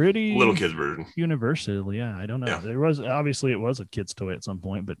pretty little kid version. Universal, yeah. I don't know. Yeah. There was obviously it was a kid's toy at some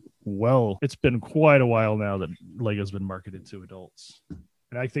point, but it's been quite a while now that Lego's been marketed to adults.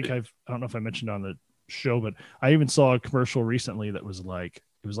 And I think I don't know if I mentioned on the show, but I even saw a commercial recently that was like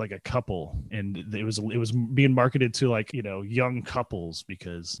it was like a couple, and it was being marketed to like young couples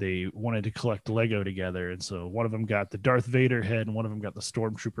because they wanted to collect Lego together. And so one of them got the Darth Vader head and one of them got the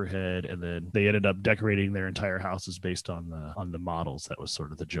Stormtrooper head, and then they ended up decorating their entire houses based on the models. That was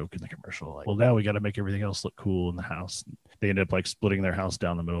sort of the joke in the commercial, like, well, now we got to make everything else look cool in the house. They ended up like splitting their house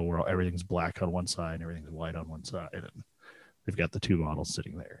down the middle where everything's black on one side and everything's white on one side, and they've got the 2 models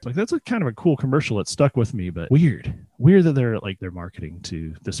sitting there. Like that's a kind of a cool commercial that stuck with me, but weird that they're marketing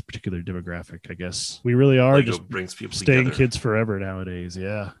to this particular demographic. I guess we really are Lego just brings people staying together. Kids forever nowadays.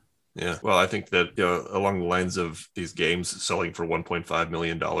 Yeah. Yeah. Well, I think that along the lines of these games selling for $1.5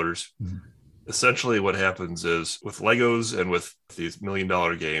 million, essentially what happens is with Legos and with these $1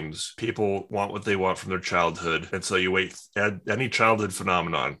 million games, people want what they want from their childhood. And so you add any childhood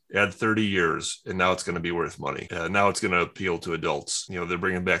phenomenon, add 30 years, and now it's going to be worth money. Now it's going to appeal to adults. They're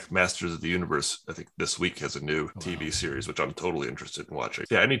bringing back Masters of the Universe. I think this week has a new TV series, which I'm totally interested in watching.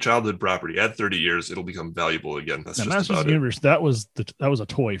 Yeah, any childhood property, add 30 years, it'll become valuable again. That's just Masters of the Universe, that was a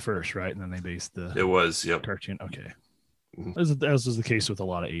toy first, right? And then they based It was, yep. Cartoon. Okay. As is the case with a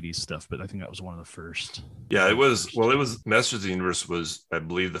lot of 80s stuff, but I think that was one of the first. Yeah, it was. Well, it was Masters of the Universe was, I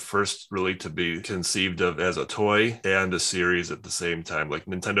believe, the first really to be conceived of as a toy and a series at the same time. Like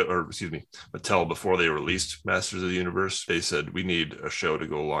Mattel, before they released Masters of the Universe, they said, we need a show to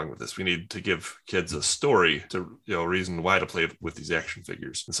go along with this. We need to give kids a story to, reason why to play with these action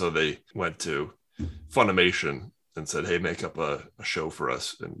figures. And so they went to Funimation and said, hey, make up a show for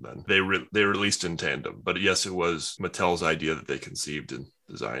us. And then they released in tandem. But yes, it was Mattel's idea that they conceived and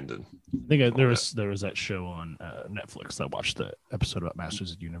designed. And I think there was that show on Netflix. I watched the episode about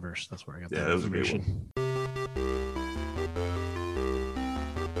Masters of the Universe. That's where I got that information. Was a great one.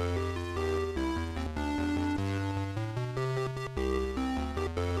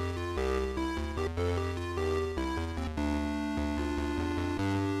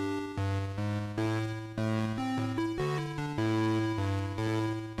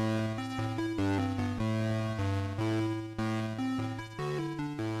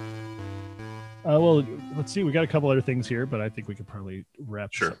 Well, let's see. We got a couple other things here, but I think we could probably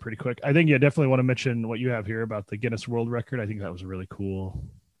wrap this up pretty quick. I think definitely want to mention what you have here about the Guinness World Record. I think that was a really cool.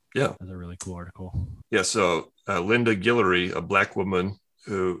 Yeah, that's a really cool article. Yeah. So Linda Guillory, a Black woman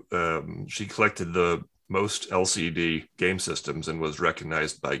who she collected the most LCD game systems and was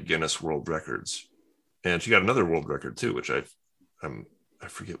recognized by Guinness World Records, and she got another world record too, which I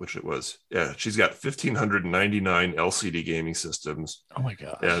forget which it was. Yeah, she's got 1,599 LCD gaming systems. Oh my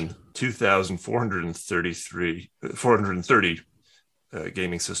gosh. And 2,430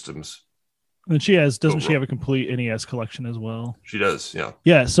 gaming systems And doesn't she have a complete NES collection as well? She does, yeah.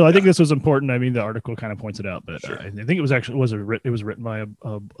 Yeah, so I think this was important. I mean, the article kind of points it out, but Sure. I think it was actually it was written by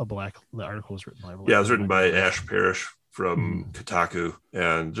a black. The article was written by a black. Yeah, it was written by Ash Parrish from Kotaku,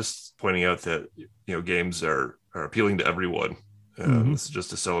 and just pointing out that games are appealing to everyone. This is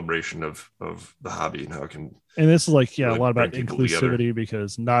just a celebration of the hobby and how it can. And this is like, really a lot about bring people inclusivity together.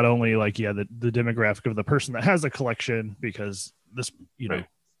 because not only like, the demographic of the person that has a collection, because this, Right.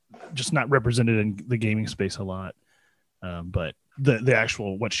 just not represented in the gaming space a lot. But the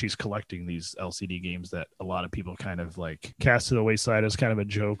actual, what she's collecting, these LCD games that a lot of people kind of like cast to the wayside as kind of a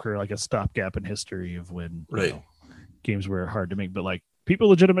joke or like a stopgap in history of when games were hard to make, but like people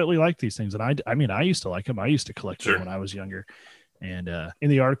legitimately like these things. And I mean, I used to like them. I used to collect them when I was younger. And in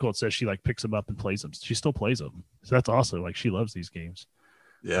the article, it says she like picks them up and plays them. She still plays them. So that's awesome. Like she loves these games.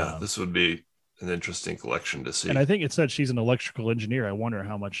 Yeah, this would be an interesting collection to see. And I think it said she's an electrical engineer. I wonder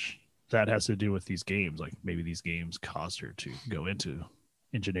how much that has to do with these games. Like maybe these games caused her to go into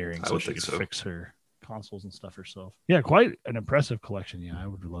engineering so she could fix her consoles and stuff herself. Yeah, quite an impressive collection. Yeah, I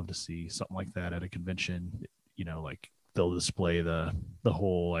would love to see something like that at a convention. Like they'll display the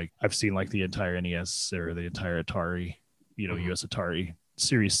whole, like I've seen like the entire NES or the entire Atari, US Atari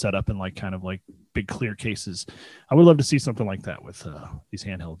series set up in like kind of like big clear cases. I would love to see something like that with these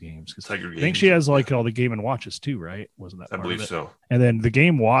handheld games, because I think she has like all the Game & Watches too, right? Wasn't that I believe so. And then the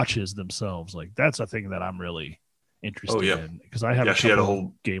Game Watches themselves, like that's a thing that I'm really interested in, because I have she had a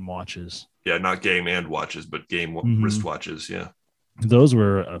whole Game Watches. Yeah, not Game and watches, but Game wristwatches. Yeah, those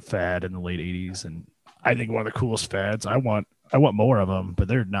were a fad in the late 80s, and I think one of the coolest fads. I want more of them, but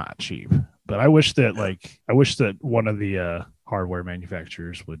they're not cheap. But I wish that one of the hardware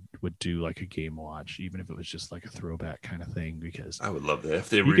manufacturers would do like a Game Watch, even if it was just like a throwback kind of thing, because I would love that if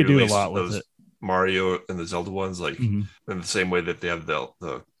they you could do a lot with those it. Mario and the Zelda ones, like in the same way that they have the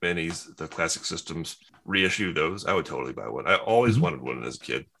minis, the classic systems, reissue those. I would totally buy one. I always wanted one as a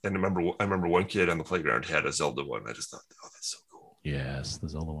kid, and I remember one kid on the playground had a Zelda one. I just thought, oh, that's so cool. Yes, the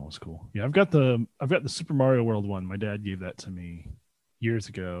Zelda one was cool. Yeah, I've got the Super Mario World one. My dad gave that to me years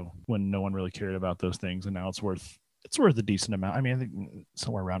ago when no one really cared about those things, and now it's worth a decent amount. I mean, I think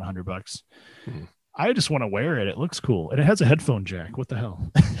somewhere around $100. I just want to wear it. It looks cool, and it has a headphone jack. What the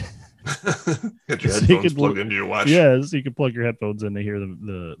hell? Get your headphones plugged into your watch. Yeah, so you can plug your headphones in to hear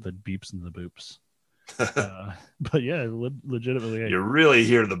the beeps and the boops. But yeah, legitimately, you really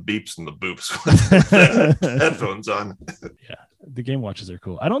hear the beeps and the boops with the headphones on. Yeah, the Game Watches are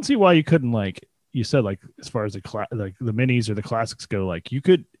cool. I don't see why you couldn't, like you said, like as far as like the minis or the classics go, like you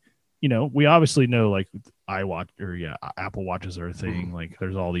could, we obviously know like iWatch or Apple Watches are a thing. Like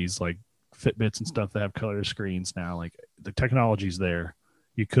there's all these like Fitbits and stuff that have color screens now. Like the technology's there.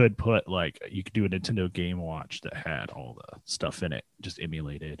 You could do a Nintendo Game Watch that had all the stuff in it, just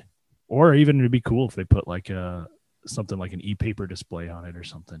emulated. Or even it'd be cool if they put like something like an e-paper display on it or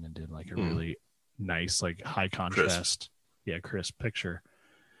something and did like a really nice, like high contrast, crisp picture.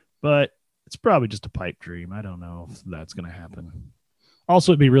 But it's probably just a pipe dream. I don't know if that's going to happen.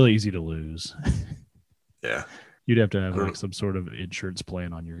 Also, it'd be really easy to lose. Yeah. You'd have to have like some sort of insurance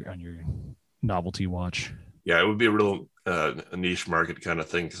plan on your novelty watch. Yeah, it would be a real a niche market kind of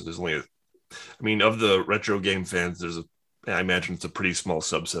thing, because there's only of the retro game fans, I imagine it's a pretty small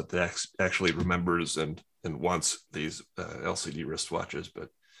subset that actually remembers and wants these LCD wristwatches. But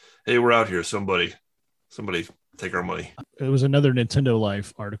hey, we're out here. Somebody take our money. It was another Nintendo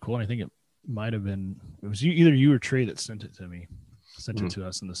Life article, and I think it might have been, it was either you or Trey that sent it to me, it to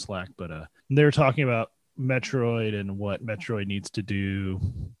us in the Slack. But they were talking about Metroid and what Metroid needs to do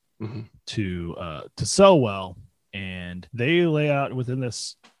to sell well, and they lay out within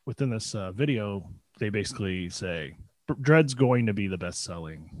this video. They basically say Dread's going to be the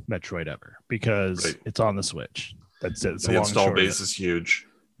best-selling Metroid ever because it's on the Switch. That's it. The install base is huge.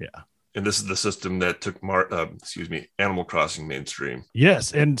 Yeah. And this is the system that took Animal Crossing mainstream.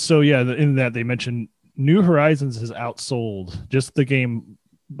 Yes, and so in that they mentioned New Horizons has outsold, just the game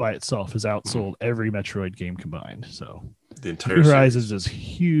by itself has outsold every Metroid game combined. So the entire New Horizons is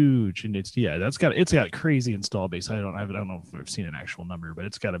huge, and it's got crazy install base. I don't know if I've seen an actual number, but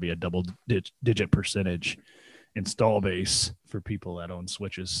it's got to be a double digit percentage install base for people that own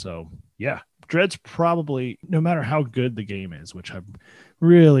Switches. So yeah, Dread's probably, no matter how good the game is, which I'm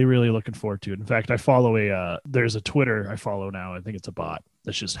really, really looking forward to. In fact, I follow there's a Twitter I follow now. I think it's a bot.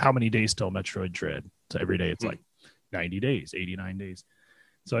 That's just how many days till Metroid Dread. So every day it's like 90 days, 89 days.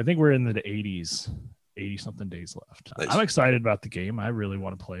 So I think we're in the 80 something days left. Nice. I'm excited about the game. I really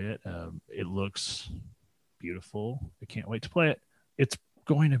want to play it. It looks beautiful. I can't wait to play it. It's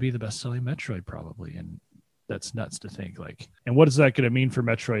going to be the best selling Metroid probably. And that's nuts to think. Like, and what is that going to mean for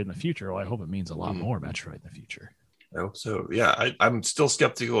Metroid in the future? Well, I hope it means a lot more Metroid in the future. I hope so. Yeah, I'm still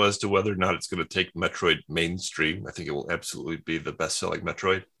skeptical as to whether or not it's going to take Metroid mainstream. I think it will absolutely be the best-selling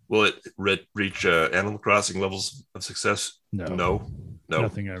Metroid. Will it reach Animal Crossing levels of success? No.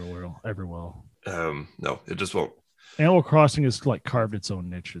 Nothing ever will. No, it just won't. Animal Crossing is like carved its own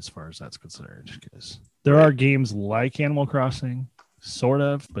niche as far as that's concerned, because there are games like Animal Crossing, sort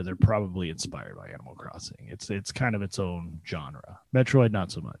of, but they're probably inspired by Animal Crossing. It's kind of its own genre. Metroid,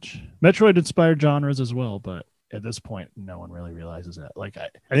 not so much. Metroid inspired genres as well, but at this point, no one really realizes that. Like,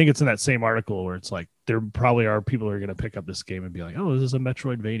 I think it's in that same article where it's like, there probably are people who are going to pick up this game and be like, oh, this is a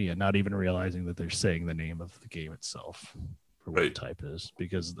Metroidvania, not even realizing that they're saying the name of the game itself for what the type is,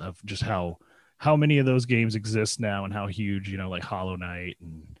 because of just how many of those games exist now and how huge, like Hollow Knight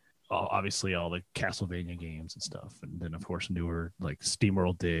and obviously all the Castlevania games and stuff. And then, of course, newer like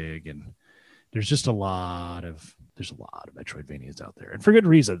SteamWorld Dig, and there's just a lot of Metroidvanias out there, and for good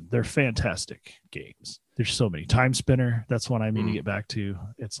reason. They're fantastic games. There's so many. Time Spinner, that's one I mean to get back to.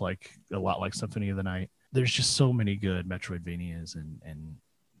 It's like a lot like Symphony of the Night. There's just so many good Metroidvanias, and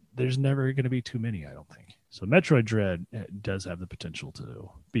there's never going to be too many, I don't think. So Metroid Dread does have the potential to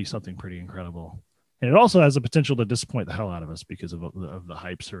be something pretty incredible, and it also has the potential to disappoint the hell out of us because of the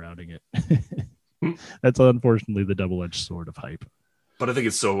hype surrounding it. That's unfortunately the double-edged sword of hype. But I think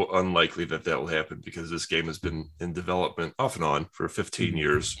it's so unlikely that will happen, because this game has been in development off and on for 15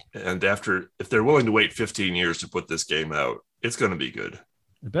 years. And if they're willing to wait 15 years to put this game out, it's going to be good.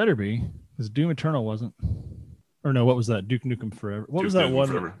 It better be, because Doom Eternal wasn't. Or no, what was that? Duke Nukem Forever. What was that one?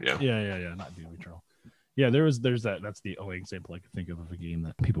 Forever, yeah. Yeah. Not Doom Eternal. Yeah, there's that. That's the only example I could think of a game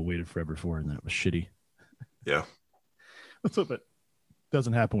that people waited forever for, and that was shitty. Yeah. Let's hope it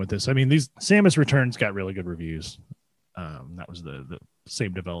doesn't happen with this. I mean, these Samus Returns got really good reviews. That was the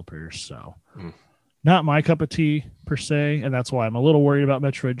same developers, so not my cup of tea per se, and that's why I'm a little worried about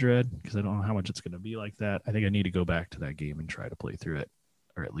Metroid Dread, because I don't know how much it's going to be like that. I think I need to go back to that game and try to play through it,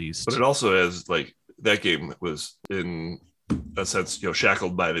 or at least. But it also has, like, that game was in a sense,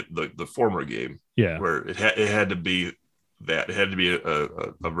 shackled by the former game, where it had to be that. It had to be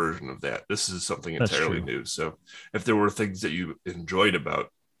a version of that. This is something entirely new. So if there were things that you enjoyed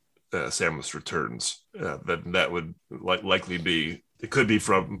about Samus Returns, then that would likely be, it could be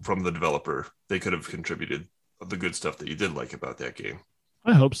from the developer. They could have contributed the good stuff that you did like about that game.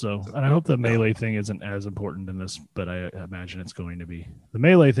 I hope so. And I hope the melee thing isn't as important in this, but I imagine it's going to be. The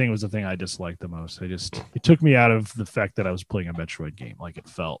melee thing was the thing I disliked the most. It took me out of the fact that I was playing a Metroid game. Like, it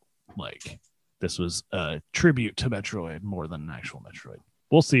felt like this was a tribute to Metroid more than an actual Metroid.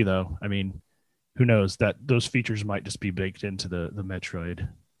 We'll see, though. I mean, who knows? That those features might just be baked into the Metroid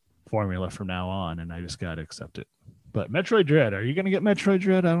formula from now on, and I just got to accept it. But Metroid Dread, are you going to get Metroid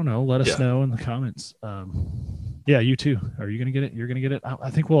Dread? I don't know. Let us know in the comments. Yeah, you too. Are you going to get it? You're going to get it? I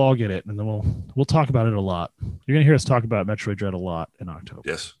think we'll all get it, and then we'll talk about it a lot. You're going to hear us talk about Metroid Dread a lot in October.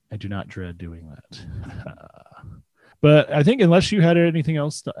 Yes. I do not dread doing that. But I think unless you had anything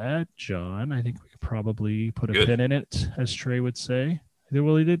else to add, John, I think we could probably put a pin in it, as Trey would say.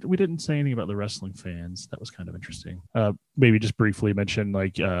 We didn't say anything about the wrestling fans. That was kind of interesting. Maybe just briefly mention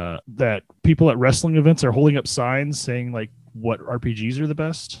that people at wrestling events are holding up signs saying like what RPGs are the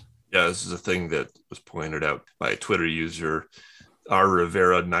best. Yeah, this is a thing that was pointed out by a Twitter user, R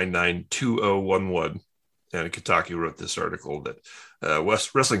Rivera 992011, and Kotaku wrote this article that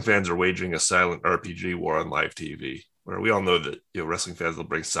wrestling fans are waging a silent RPG war on live TV. Where we all know that wrestling fans will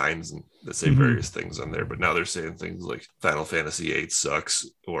bring signs and that say various things on there, but now they're saying things like Final Fantasy VIII sucks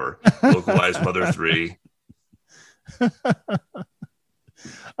or localized Mother 3.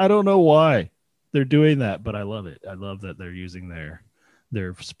 I don't know why they're doing that, but I love it. I love that they're using their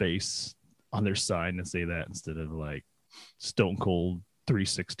space on their sign to say that instead of like Stone Cold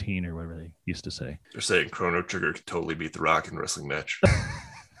 316 or whatever they used to say. They're saying Chrono Trigger could totally beat The Rock in a wrestling match.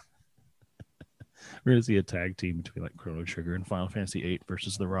 We're going to see a tag team between like Chrono Trigger and Final Fantasy VIII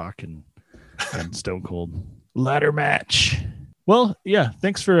versus The Rock and Stone Cold. Ladder match. Well, yeah,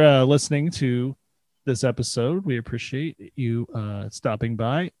 thanks for listening to this episode. We appreciate you stopping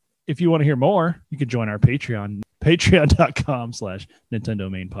by. If you want to hear more, you can join our Patreon, patreon.com/Nintendo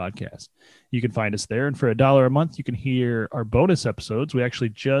Main Podcast. You can find us there. And for $1 a month, you can hear our bonus episodes. We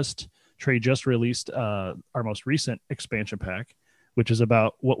actually Trey just released our most recent expansion pack, which is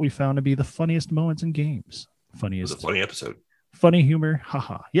about what we found to be the funniest moments in games. It was a funny episode. Funny humor.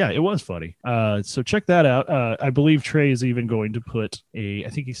 Haha. Yeah, it was funny. So check that out. I believe Trey is even going to put I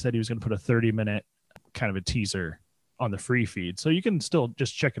think he said he was going to put a 30-minute kind of a teaser on the free feed. So you can still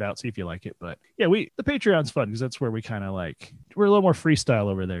just check it out, see if you like it. But yeah, the Patreon's fun because that's where we kind of we're a little more freestyle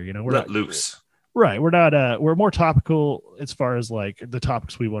over there. We're not loose. Right. We're not, we're more topical as far as like the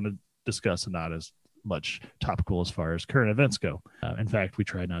topics we want to discuss and not as much topical as far as current events go. In fact, we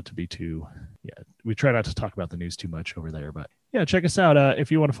try not to talk about the news too much over there, but yeah, check us out.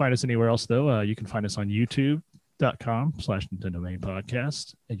 If you want to find us anywhere else though, you can find us on youtube.com/Nintendo Main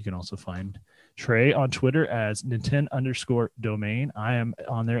Podcast. And you can also find Trey on Twitter as Nintendo_domain. I am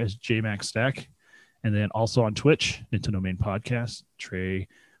on there as JMaxStack. And then also on Twitch, Nintendo Main Podcast. Trey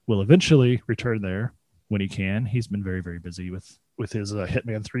will eventually return there when he can. He's been very, very busy with his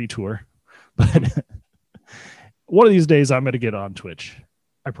Hitman 3 tour. But one of these days, I'm going to get on Twitch.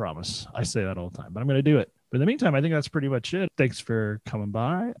 I promise. I say that all the time, but I'm going to do it. But in the meantime, I think that's pretty much it. Thanks for coming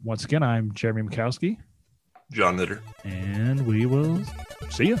by. Once again, I'm Jeremy Mikowski. John Knitter. And we will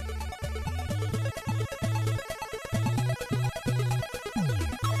see you.